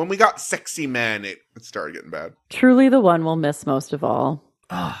 When we got sexy men, it started getting bad. Truly the one we'll miss most of all.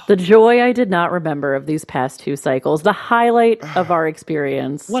 Ah, The joy I did not remember of these past two cycles. The highlight of our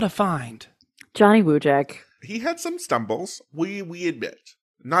experience. what a find. Johnny Wujek. He had some stumbles. We admit.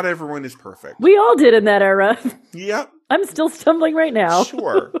 Not everyone is perfect. We all did in that era. Yep, I'm still stumbling right now.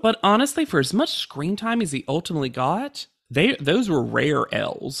 sure. But honestly, for as much screen time as he ultimately got, those were rare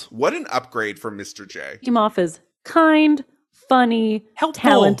L's. What an upgrade from Mr. J. Came off as kind, funny, Helpful.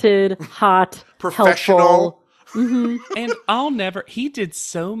 talented, hot, Professional. helpful. Mhm. And he did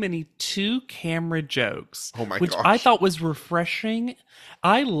so many 2-camera jokes, Oh my which gosh. I thought was refreshing.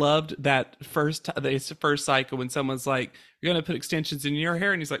 I loved that first cycle when someone's like, "You're gonna put extensions in your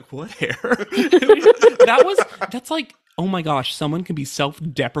hair," and he's like, "What hair?" That's like, oh my gosh, someone can be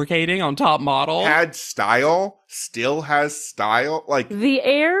self-deprecating on Top Model. Had style, still has style. Like, The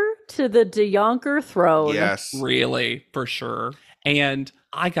heir to the DeYonker throne. yes. Really, for sure. And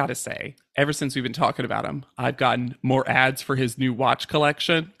I gotta say, ever since we've been talking about him, I've gotten more ads for his new watch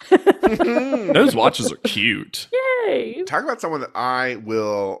collection. Those watches are cute. Yay. Talk about someone that I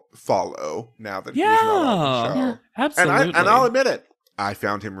will follow now that he's not on the show. Yeah. Absolutely. And I'll admit it. I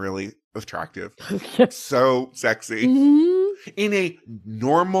found him really attractive. So sexy. Mhm. In a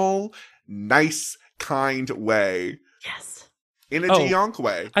normal, nice, kind way. Yes. In a Oh. DeYonk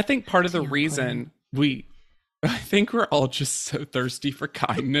way. I think part of the Yeah, reason I think we're all just so thirsty for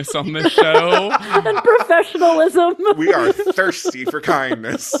kindness on this show. And professionalism. We are thirsty for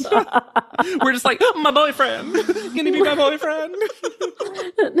kindness. We're just like, my boyfriend. Can he be my boyfriend?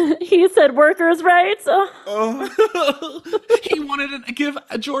 He said workers' rights. Oh. Oh. He wanted to give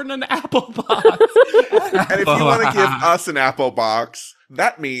Jordan an apple box. And if you want to give us an Apple box,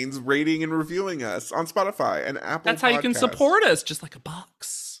 that means rating and reviewing us on Spotify and Apple That's how you can Podcasts. support us, just like a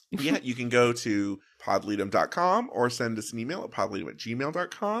box. Yeah, you can go to podleadum.com or send us an email at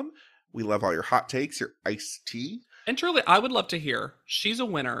podleadum@gmail.com. We love all your hot takes, your iced tea. And truly, I would love to hear. She's a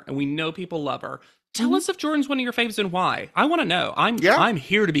winner, and we know people love her. Tell us if Jordan's one of your faves and why. I want to know. I'm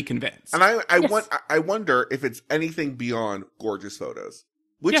here to be convinced. And I Yes. I wonder if it's anything beyond gorgeous photos,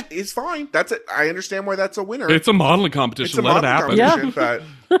 which Yeah. is fine. That's it. I understand why that's a winner. It's a modeling It's competition. a Let it modeling happen. competition,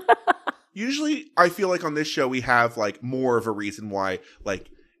 but usually I feel like on this show we have like more of a reason why like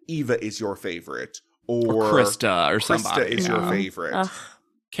Eva is your favorite or, Or Krista or Krista somebody. is your Yeah. favorite. Ugh.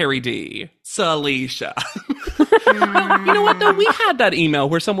 Carrie D. Salisha. You know what, though? We had that email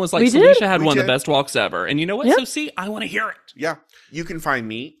where someone was like, We did. Salisha had We one of did. the best walks ever. And you know what? Yep. So, see, I want to hear it. Yeah. You can find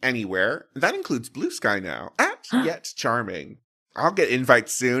me anywhere. That includes Blue Sky now at Yet Charming. I'll get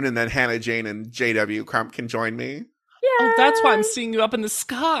invites soon, and then Hannah Jane and JW Crump can join me. Oh, that's why I'm Yay. seeing you up in the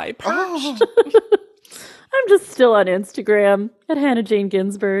sky, perched. Oh. I'm just still on Instagram at Hannah Jane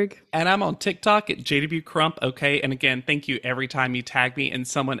Ginsburg. And I'm on TikTok at JW Crump, okay? And again, thank you every time you tag me in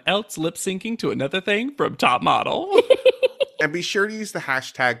someone else lip syncing to another thing from Top Model. And be sure to use the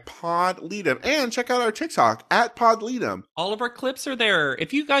hashtag PodLeadem and check out our TikTok at PodLeadem. All of our clips are there.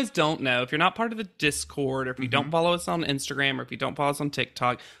 If you guys don't know, if you're not part of the Discord, or if you don't follow us on Instagram, or if you don't follow us on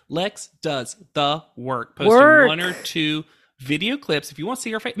TikTok, Lex does the work. Posting 1 or 2 video clips. If you want to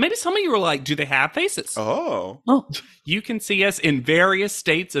see our face, maybe some of you are like, do they have faces? Oh. You can see us in various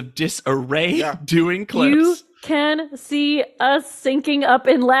states of disarray doing clips. You can see us syncing up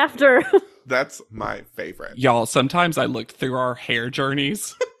in laughter. That's my favorite. Y'all, sometimes I looked through our hair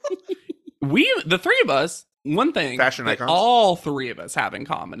journeys. The 3 of us, one thing Fashion that icons. all 3 of us have in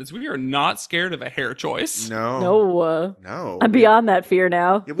common is we are not scared of a hair choice. No. No. I'm beyond that fear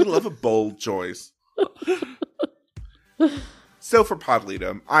now. Yeah, we love a bold choice. So for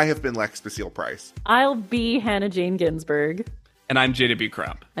PodLeadem, I have been Lex Basile Price. I'll be Hannah Jane Ginsburg. And I'm JW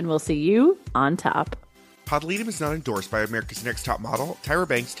Crump. And we'll see you on top. PodLeadem is not endorsed by America's Next Top Model, Tyra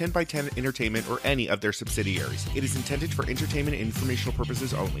Banks, 10x10 Entertainment, or any of their subsidiaries. It is intended for entertainment and informational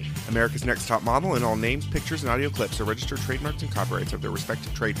purposes only. America's Next Top Model and all names, pictures, and audio clips are registered trademarks and copyrights of their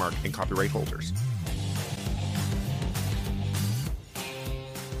respective trademark and copyright holders.